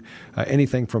training,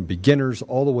 anything from beginners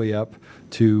all the way up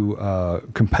to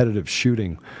competitive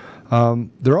shooting.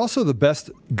 They're also the best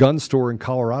gun store in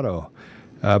Colorado.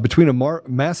 Between a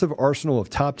massive arsenal of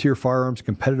top-tier firearms,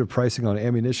 competitive pricing on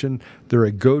ammunition, they're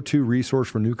a go-to resource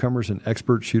for newcomers and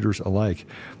expert shooters alike.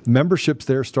 Memberships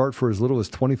there start for as little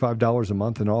as $25 a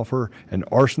month and offer an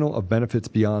arsenal of benefits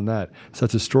beyond that,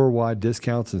 such as store-wide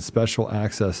discounts and special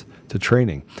access to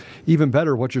training. Even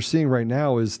better, what you're seeing right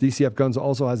now is DCF Guns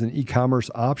also has an e-commerce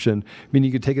option,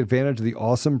 meaning you can take advantage of the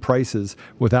awesome prices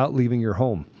without leaving your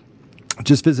home.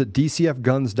 Just visit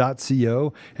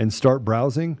dcfguns.co and start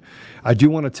browsing. I do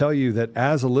want to tell you that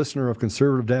as a listener of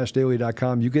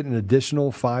conservative-daily.com, you get an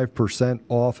additional 5%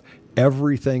 off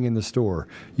everything in the store.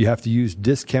 You have to use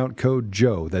discount code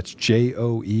Joe. That's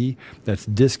Joe. That's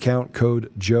discount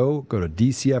code Joe. Go to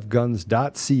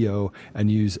dcfguns.co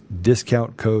and use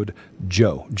discount code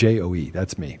Joe. Joe.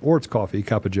 That's me. Or it's coffee,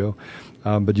 cup of Joe.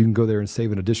 But you can go there and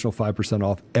save an additional 5%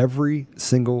 off every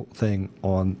single thing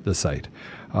on the site.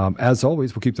 As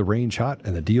always, we'll keep the range hot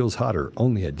and the deals hotter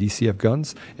only at DCF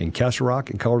Guns in Castle Rock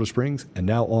and Colorado Springs, and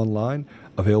now online,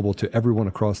 available to everyone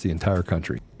across the entire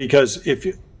country. Because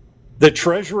the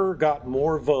treasurer got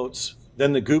more votes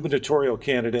than the gubernatorial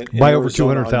candidate by over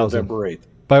Arizona 200,000. on November 8th.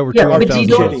 By over Yeah, 200,000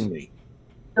 but votes.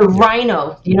 the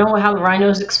rhino, you know how the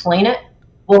rhinos explain it?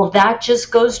 Well, that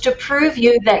just goes to prove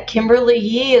you that Kimberly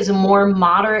Yee is a more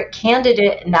moderate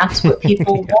candidate, and that's what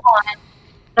people want.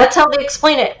 That's how they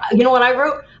explain it. You know what I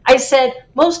wrote? I said,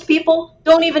 most people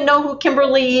don't even know who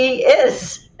Kimberly Yee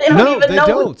is. They don't even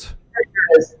know who she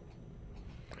is.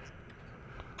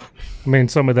 I mean,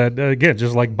 some of that, again,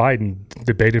 just like Biden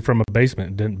debated from a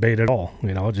basement, didn't debate at all,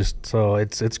 just so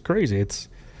it's crazy. It's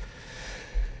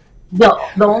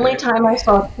The only time I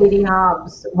saw Katie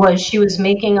Hobbs was she was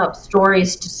making up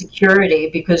stories to security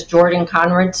because Jordan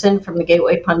Conradson from the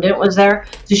Gateway Pundit was there.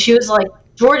 So she was like,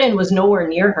 Jordan was nowhere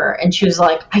near her. And she was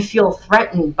like, I feel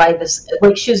threatened by this.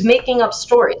 Like, she was making up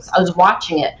stories. I was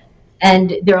watching it.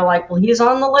 And they're like, well, he's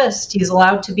on the list. He's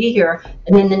allowed to be here.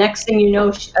 And then the next thing you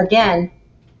know, again,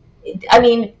 I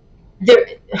mean,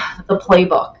 the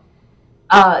playbook.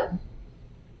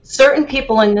 Certain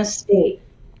people in this state,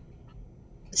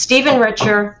 Stephen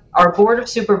Richer, our board of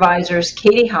supervisors,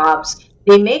 Katie Hobbs,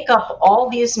 they make up all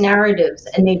these narratives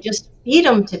and they just feed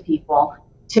them to people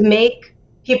to make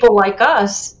people like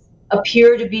us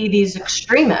appear to be these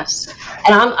extremists.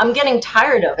 And I'm getting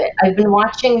tired of it. I've been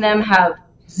watching them have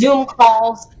Zoom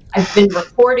calls. I've been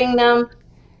recording them.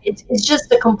 It's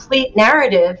just a complete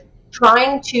narrative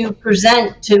trying to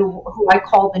present to who I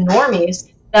call the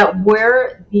normies that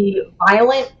we're the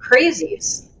violent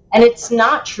crazies. And it's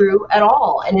not true at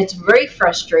all. And it's very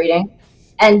frustrating.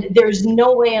 And there's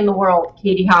no way in the world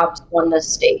Katie Hobbs won this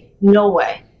state. No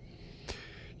way.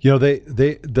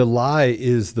 The lie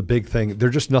is the big thing. They're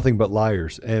just nothing but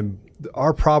liars. And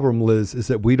our problem, Liz, is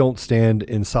that we don't stand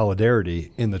in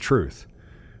solidarity in the truth.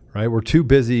 Right? We're too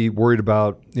busy worried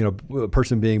about, a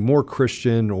person being more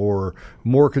Christian or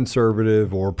more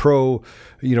conservative or pro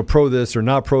this or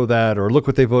not pro that, or look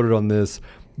what they voted on this,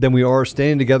 than we are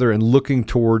standing together and looking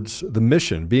towards the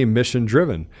mission, being mission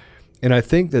driven. And I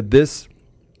think that this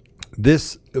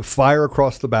fire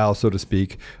across the bow, so to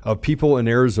speak, of people in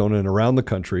Arizona and around the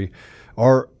country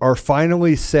are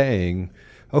finally saying,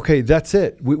 okay, that's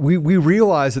it. We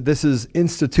realize that this is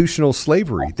institutional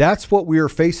slavery. That's what we are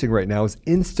facing right now, is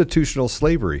institutional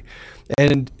slavery.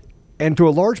 And to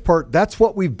a large part, that's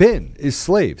what we've been, is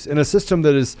slaves in a system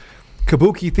that is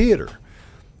kabuki theater.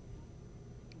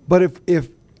 But if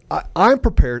I'm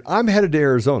prepared, I'm headed to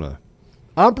Arizona.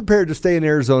 I'm prepared to stay in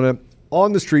Arizona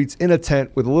on the streets in a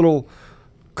tent with a little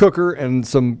cooker and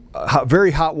some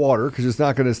very hot water, because it's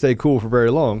not going to stay cool for very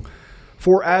long,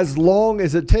 for as long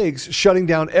as it takes, shutting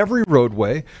down every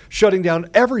roadway, shutting down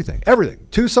everything.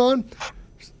 Tucson,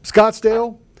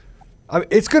 Scottsdale,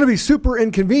 it's going to be super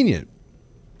inconvenient.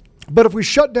 But if we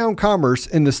shut down commerce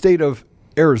in the state of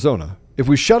Arizona, if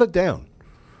we shut it down,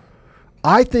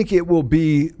 I think it will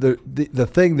be the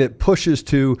thing that pushes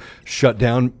to shut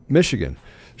down Michigan,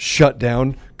 shut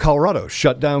down Colorado,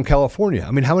 shut down California. I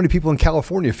mean, how many people in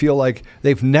California feel like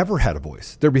they've never had a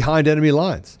voice? They're behind enemy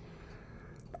lines.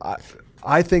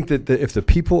 I think that if the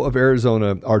people of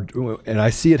Arizona are, and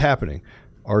I see it happening,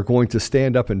 are going to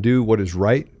stand up and do what is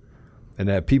right, and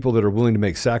that people that are willing to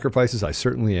make sacrifices, I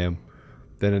certainly am,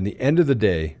 then in the end of the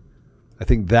day, I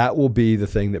think that will be the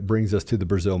thing that brings us to the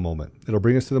Brazil moment. It'll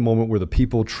bring us to the moment where the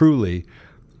people truly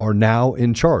are now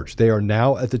in charge. They are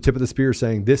now at the tip of the spear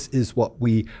saying, this is what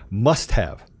we must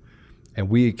have. And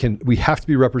we have to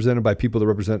be represented by people that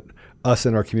represent us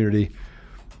in our community,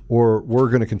 or we're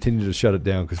going to continue to shut it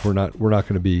down because we're not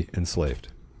going to be enslaved.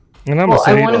 And I'm going to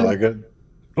say,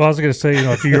 I was going to say,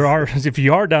 if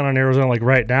you are down in Arizona like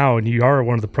right now, and you are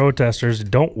one of the protesters,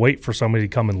 don't wait for somebody to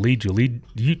come and lead you.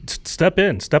 You step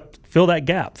in, fill that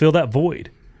gap, fill that void.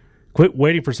 Quit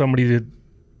waiting for somebody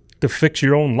to fix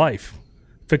your own life,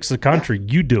 fix the country.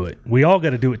 You do it. We all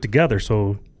got to do it together.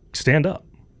 So stand up,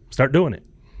 start doing it.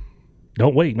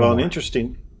 Don't wait. Well, an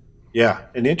interesting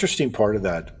part of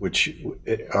that, which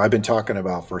I've been talking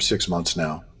about for 6 months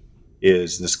now,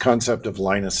 is this concept of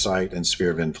line of sight and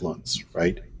sphere of influence,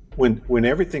 right? When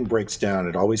everything breaks down,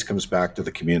 it always comes back to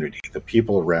the community, the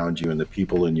people around you and the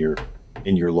people in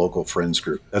your local friends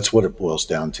group. That's what it boils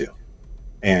down to.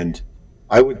 And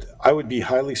I would be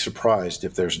highly surprised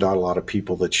if there's not a lot of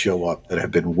people that show up that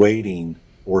have been waiting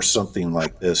for something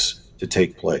like this to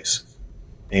take place.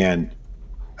 And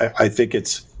I think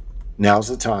now's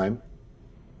the time,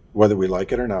 whether we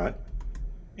like it or not.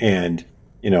 And,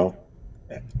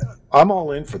 I'm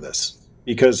all in for this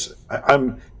because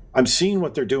I'm seeing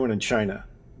what they're doing in China.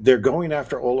 They're going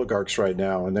after oligarchs right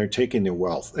now, and they're taking their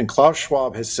wealth. And Klaus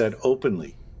Schwab has said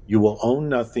openly, you will own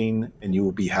nothing and you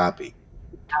will be happy.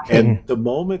 And the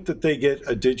moment that they get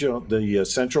the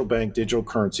central bank digital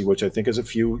currency, which I think is a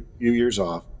few years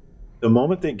off, the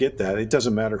moment they get that, it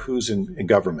doesn't matter who's in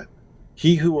government.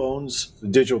 He who owns the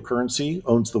digital currency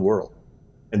owns the world,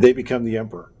 and they become the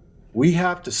emperor. We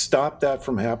have to stop that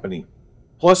from happening.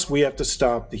 Plus, we have to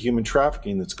stop the human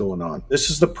trafficking that's going on. This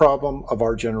is the problem of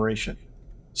our generation.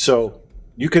 So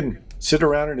you can sit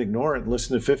around and ignore it and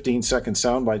listen to 15-second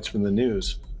sound bites from the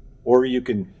news, or you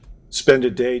can spend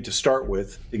a day to start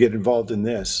with to get involved in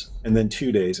this, and then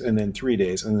 2 days, and then 3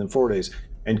 days, and then 4 days.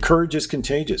 And courage is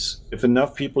contagious. If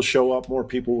enough people show up, more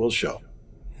people will show.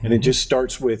 And it just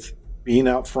starts with being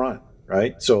out front,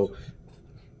 right? So,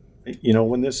 you know,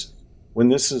 when this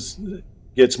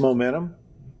gets momentum,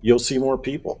 you'll see more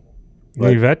people.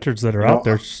 The veterans that are out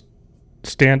there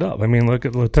stand up. I mean, look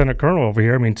at Lieutenant Colonel over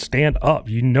here. I mean, stand up.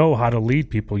 You know how to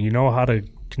lead people. You know how to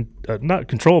not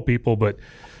control people, but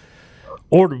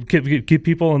order, keep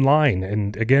people in line.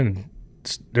 And again,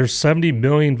 there's 70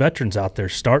 million veterans out there.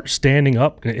 Start standing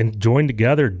up and join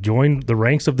together. Join the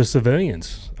ranks of the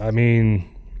civilians. I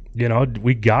mean, you know,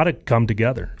 we got to come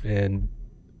together. And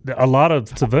a lot of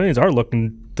civilians are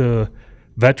looking to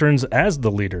veterans as the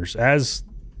leaders, as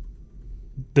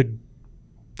the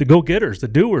go-getters, the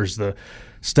doers, the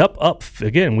step up.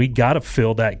 Again, we got to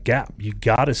fill that gap. You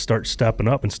got to start stepping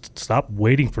up and stop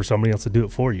waiting for somebody else to do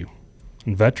it for you.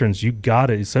 And veterans, you got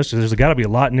to, especially, there's got to be a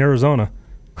lot in Arizona.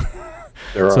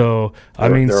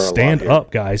 Stand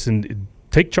up, guys, and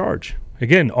take charge.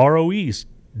 Again, ROEs,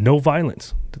 no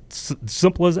violence. It's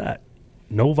simple as that.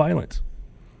 No violence.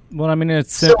 Well, I mean,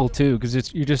 it's simple, too,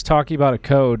 because you're just talking about a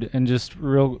code, and just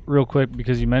real quick,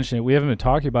 because you mentioned it, we haven't been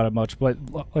talking about it much, but,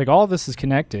 like, all of this is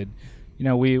connected. You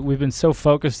know, we've been so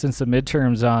focused since the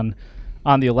midterms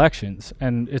on the elections,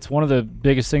 and it's one of the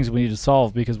biggest things we need to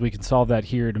solve, because we can solve that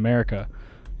here in America,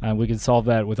 and we can solve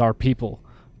that with our people.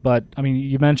 But, I mean,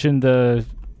 you mentioned the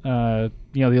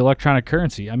electronic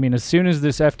currency. I mean, as soon as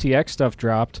this FTX stuff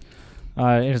dropped,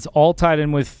 and it's all tied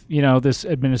in with, you know, this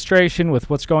administration, with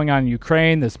what's going on in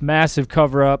Ukraine, this massive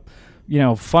cover-up, you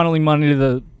know, funneling money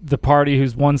to the party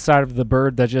who's one side of the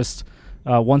bird that just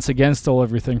once again stole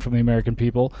everything from the American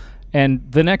people.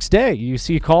 And the next day, you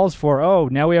see calls for,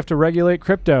 now we have to regulate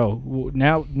crypto.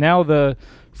 Now the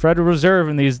Federal Reserve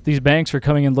and these banks are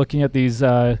coming and looking at these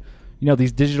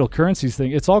these digital currencies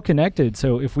thing. It's all connected.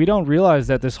 So if we don't realize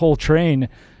that this whole train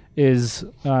is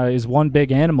one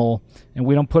big animal, and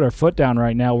we don't put our foot down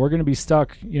right now, we're going to be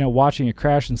stuck, you know, watching it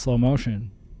crash in slow motion.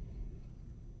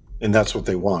 And that's what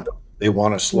they want. They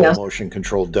want a slow motion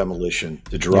controlled demolition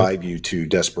to drive you to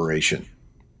desperation.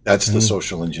 That's the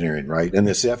social engineering, right? And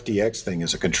this FTX thing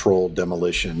is a controlled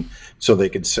demolition, so they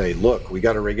could say, look, we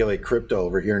got to regulate crypto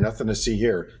over here, nothing to see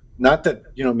here. Not that,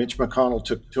 you know, Mitch McConnell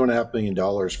took $2.5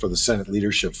 million for the Senate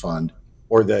Leadership Fund,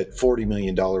 or that $40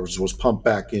 million was pumped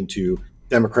back into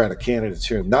Democratic candidates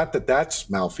here. Not that that's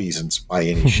malfeasance by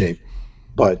any shape,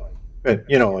 but,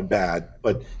 you know, and bad.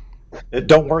 But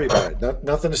don't worry about it.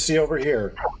 Nothing to see over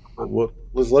here.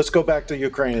 Let's go back to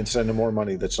Ukraine and send them more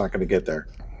money that's not going to get there.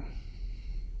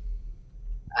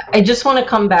 I just want to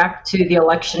come back to the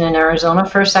election in Arizona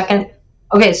for a second.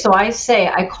 Okay, so I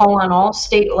call on all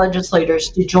state legislators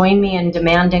to join me in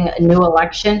demanding a new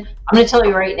election. I'm going to tell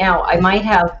you right now, I might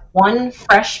have one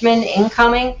freshman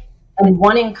incoming and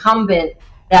one incumbent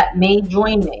that may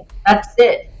join me. That's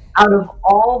it. Out of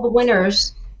all the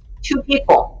winners, 2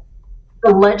 people.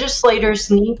 The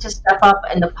legislators need to step up,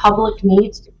 and the public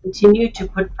needs to continue to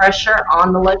put pressure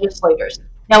on the legislators.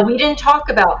 Now, we didn't talk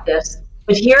about this,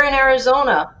 but here in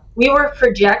Arizona, we were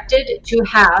projected to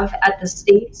have, at the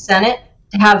state Senate,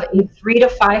 to have a 3 to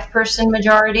 5 person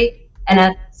majority, and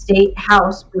at the state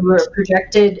House, we were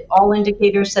projected, all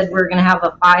indicators said we were going to have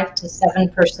a 5 to 7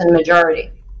 person majority.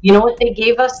 You know what they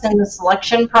gave us in the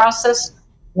selection process?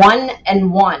 1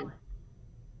 and 1.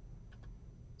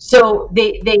 So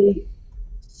they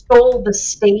stole the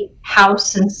state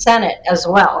House and Senate as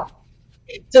well.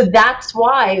 So that's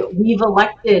why we've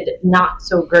elected not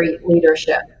so great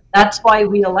leadership. That's why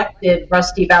we elected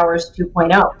Rusty Bowers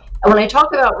 2.0. And when I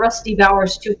talk about Rusty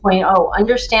Bowers 2.0,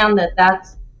 understand that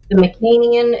that's the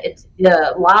McCainian, it's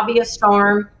the lobbyist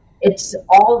arm, it's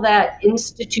all that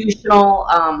institutional,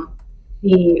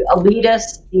 the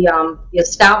elitist, the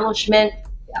establishment.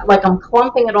 Like, I'm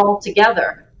clumping it all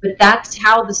together. But that's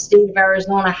how the state of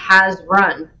Arizona has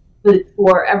run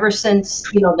for ever since,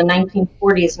 you know, the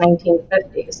 1940s,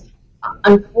 1950s.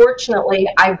 Unfortunately,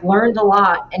 I've learned a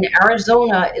lot, and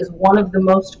Arizona is one of the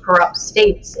most corrupt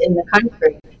states in the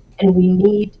country, and we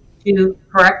need to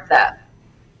correct that.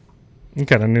 You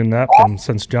kind of knew that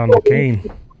since John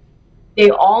McCain. They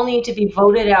all need to be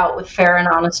voted out with fair and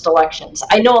honest elections.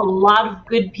 I know a lot of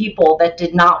good people that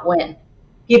did not win.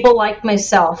 People like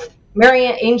myself,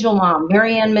 Angel Mom,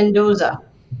 Marianne Mendoza,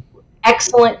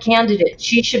 excellent candidate.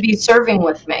 She should be serving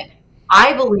with me.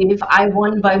 I believe I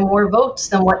won by more votes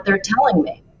than what they're telling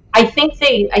me. I think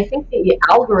the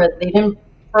algorithm, they didn't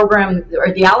program,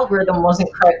 or the algorithm wasn't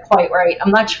quite right.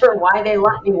 I'm not sure why they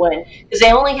let me win, because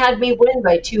they only had me win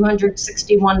by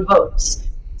 261 votes.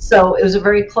 So it was a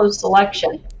very close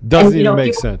election. Doesn't even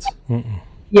make sense.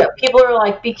 Yeah, people are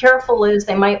like, be careful, Liz.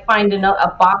 They might find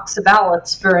a box of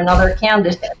ballots for another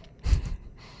candidate.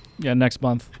 Yeah, next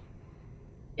month.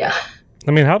 Yeah.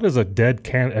 I mean, how does a dead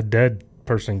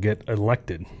person get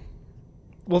elected?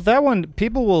 Well, that one,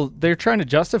 they're trying to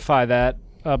justify that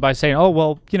by saying, oh,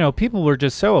 well, people were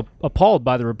just so appalled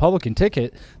by the Republican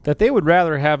ticket that they would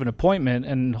rather have an appointment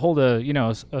and hold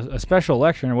a special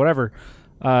election or whatever.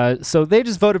 So they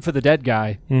just voted for the dead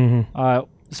guy. Mm-hmm.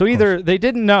 So either they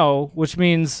didn't know, which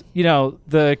means,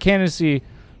 the candidacy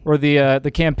or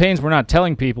the campaigns were not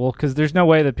telling people, because there's no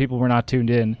way that people were not tuned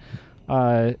in,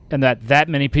 and that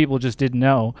many people just didn't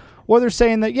know. Or they're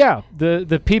saying that,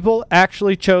 the people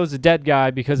actually chose the dead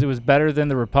guy because it was better than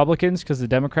the Republicans, because the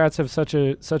Democrats have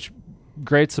such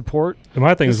great support. And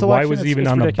my thing is, why was he even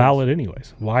on the ballot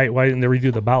anyways? Why didn't they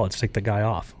redo the ballots, take the guy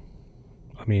off?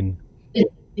 I mean...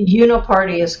 The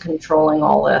Uniparty is controlling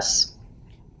all this.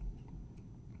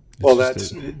 Well,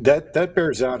 that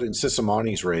bears out in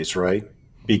Sissimani's race, right?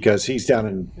 Because he's down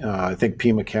in, I think,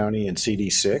 Pima County in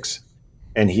CD6,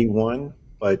 and he won,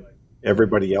 but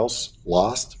everybody else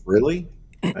lost. Really?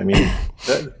 I mean,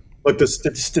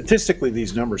 statistically,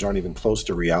 these numbers aren't even close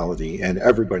to reality, and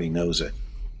everybody knows it.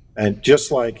 And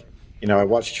just like, I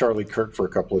watched Charlie Kirk for a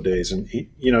couple of days, and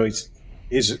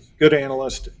he's a good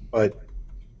analyst, but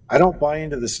I don't buy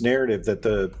into this narrative that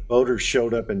the voters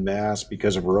showed up en masse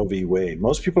because of Roe v. Wade.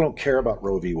 Most people don't care about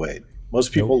Roe v. Wade.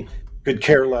 Most people could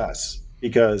care less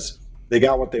because they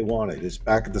got what they wanted. It's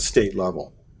back at the state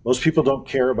level. Most people don't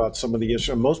care about some of the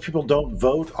issues. Most people don't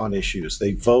vote on issues.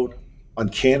 They vote on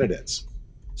candidates.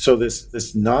 So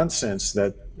this nonsense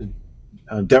that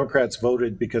Democrats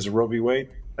voted because of Roe v. Wade,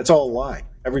 that's all a lie,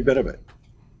 every bit of it.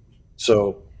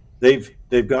 So they've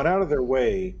gone out of their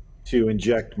way to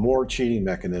inject more cheating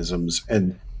mechanisms.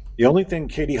 And the only thing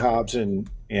Katie Hobbs and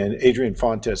Adrian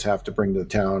Fontes have to bring to the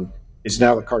town is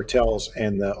now the cartels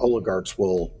and the oligarchs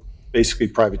will basically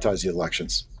privatize the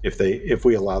elections if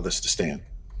we allow this to stand.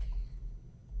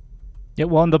 Yeah,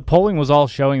 well, and the polling was all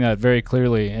showing that very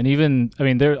clearly. And even,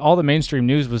 all the mainstream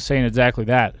news was saying exactly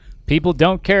that. People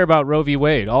don't care about Roe v.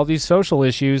 Wade. All these social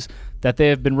issues that they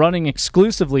have been running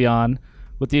exclusively on,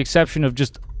 with the exception of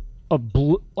just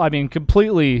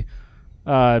completely,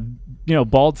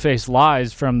 bald-faced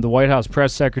lies from the White House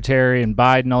press secretary and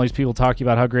Biden, all these people talking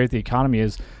about how great the economy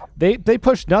is. They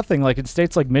pushed nothing. Like in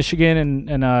states like Michigan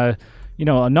and a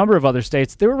number of other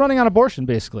states, they were running on abortion,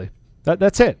 basically.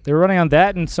 That's it. They were running on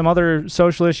that and some other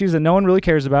social issues that no one really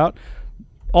cares about.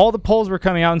 All the polls were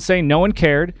coming out and saying no one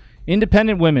cared.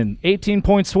 Independent women,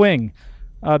 18-point swing,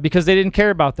 because they didn't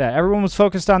care about that. Everyone was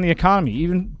focused on the economy,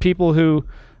 even people who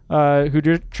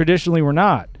traditionally were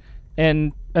not.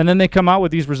 And then they come out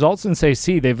with these results and say,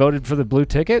 see, they voted for the blue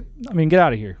ticket? Get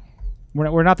out of here.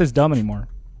 We're not this dumb anymore.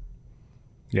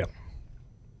 Yeah.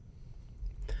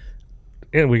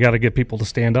 And we got to get people to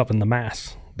stand up in the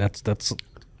mass. That's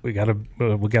we got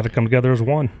to come together as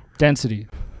one. Density.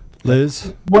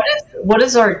 Liz? What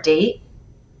is our date?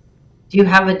 Do you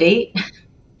have a date?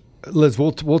 Liz,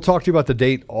 we'll talk to you about the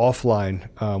date offline.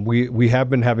 We have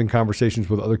been having conversations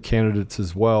with other candidates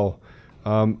as well.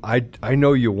 I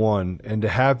know you won, and to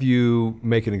have you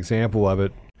make an example of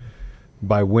it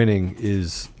by winning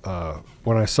is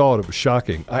when I saw it was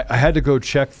shocking. I had to go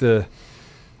check the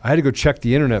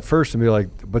internet first and be like,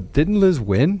 but didn't Liz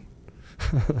win?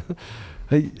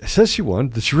 It says she won.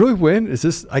 Did she really win?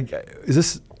 Is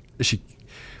she?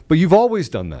 But you've always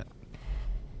done that.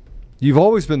 You've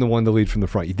always been the one to lead from the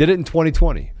front. You did it in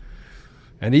 2020.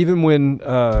 And even when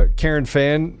Karen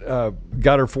Fann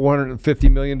got her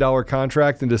 $450 million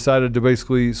contract and decided to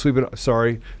basically sweep it,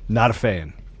 sorry, not a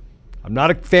fan. I'm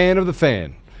not a fan of the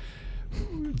fan.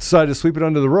 Decided to sweep it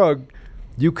under the rug.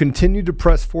 You continue to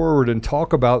press forward and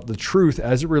talk about the truth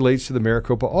as it relates to the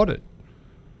Maricopa audit.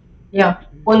 Yeah.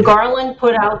 When Garland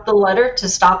put out the letter to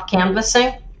stop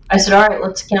canvassing, I said, all right,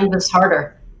 let's canvass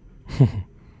harder.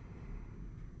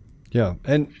 Yeah.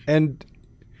 And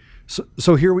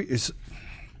so here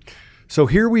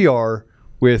we are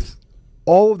with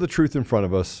all of the truth in front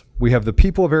of us. We have the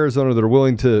people of Arizona that are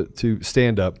willing to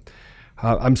stand up.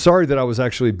 I'm sorry that I was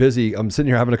actually busy. I'm sitting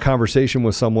here having a conversation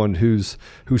with someone who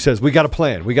says, we got a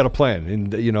plan.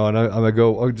 And, and I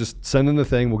go, oh, just send in the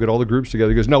thing. We'll get all the groups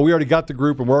together. He goes, no, we already got the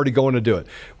group and we're already going to do it.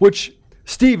 Which,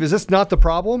 Steve, is this not the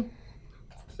problem?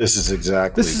 This is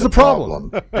exactly the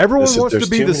problem. Everyone wants to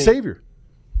be the savior.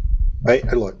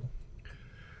 Look,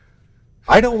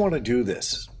 I don't want to do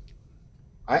this.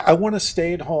 I want to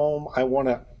stay at home. I want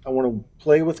to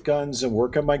play with guns and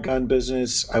work on my gun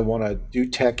business. I want to do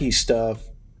techie stuff.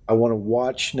 I want to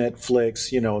watch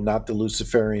Netflix, not the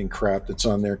Luciferian crap that's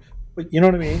on there. But you know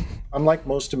what I mean? I'm like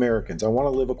most Americans. I want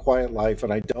to live a quiet life,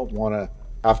 and I don't want to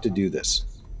have to do this.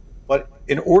 But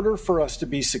in order for us to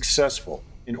be successful,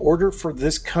 in order for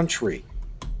this country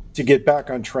to get back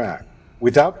on track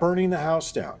without burning the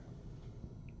house down,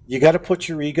 you got to put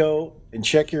your ego and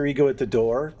check your ego at the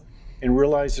door and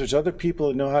realize there's other people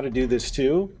that know how to do this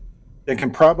too that can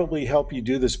probably help you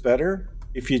do this better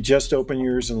if you just open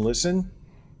your ears and listen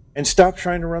and stop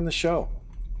trying to run the show.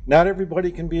 Not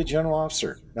everybody can be a general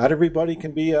officer. Not everybody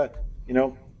can be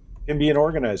can be an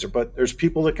organizer, but there's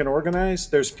people that can organize.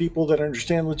 There's people that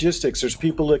understand logistics. There's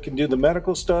people that can do the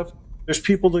medical stuff. There's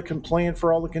people that can plan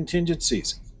for all the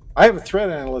contingencies. I have a threat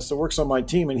analyst that works on my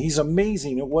team, and he's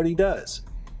amazing at what he does.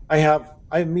 I have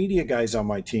media guys on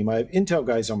my team. I have intel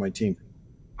guys on my team.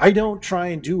 I don't try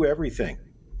and do everything.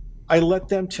 I let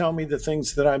them tell me the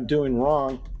things that I'm doing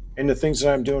wrong and the things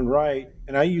that I'm doing right,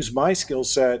 and I use my skill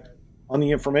set on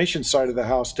the information side of the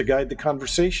house to guide the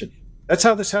conversation. That's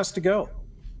how this has to go.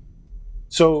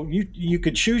 So you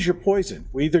could choose your poison.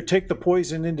 We either take the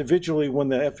poison individually when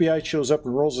the FBI shows up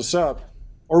and rolls us up,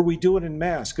 or we do it in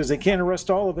mass because they can't arrest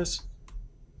all of us.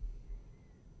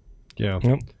 Yeah.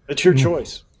 Yep. It's your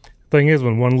choice. Thing is,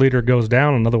 when one leader goes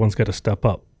down, another one's got to step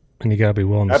up, and you got to be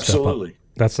willing to step up.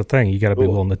 That's the thing. You got to be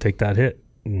willing to take that hit.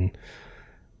 And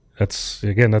that's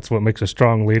what makes a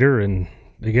strong leader. And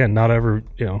again, not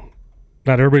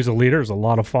everybody's a leader. There's a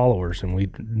lot of followers, and we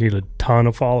need a ton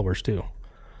of followers too.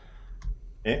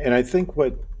 And I think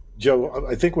what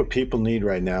people need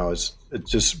right now is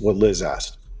just what Liz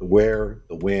asked: the where,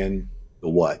 the when, the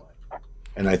what.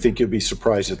 And I think you'll be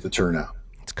surprised at the turnout.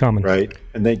 It's coming, right?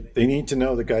 And they need to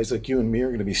know that guys like you and me are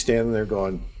going to be standing there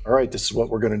going, "All right, this is what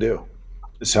we're going to do.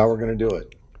 This is how we're going to do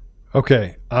it."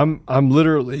 Okay, I'm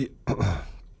literally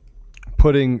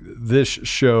putting this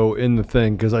show in the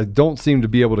thing because I don't seem to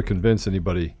be able to convince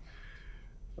anybody.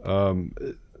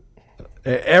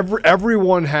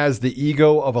 Everyone has the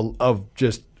ego of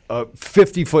just a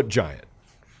 50-foot giant,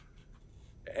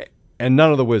 and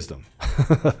none of the wisdom.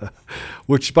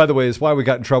 Which, by the way, is why we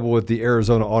got in trouble with the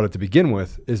Arizona audit to begin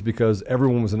with, is because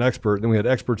everyone was an expert, and we had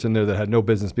experts in there that had no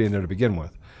business being there to begin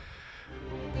with.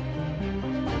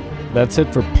 That's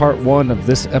it for part 1 of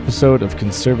this episode of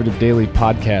Conservative Daily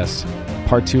Podcast.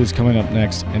 Part 2 is coming up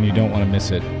next, and you don't want to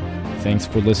miss it. Thanks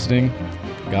for listening.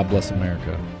 God bless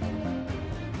America.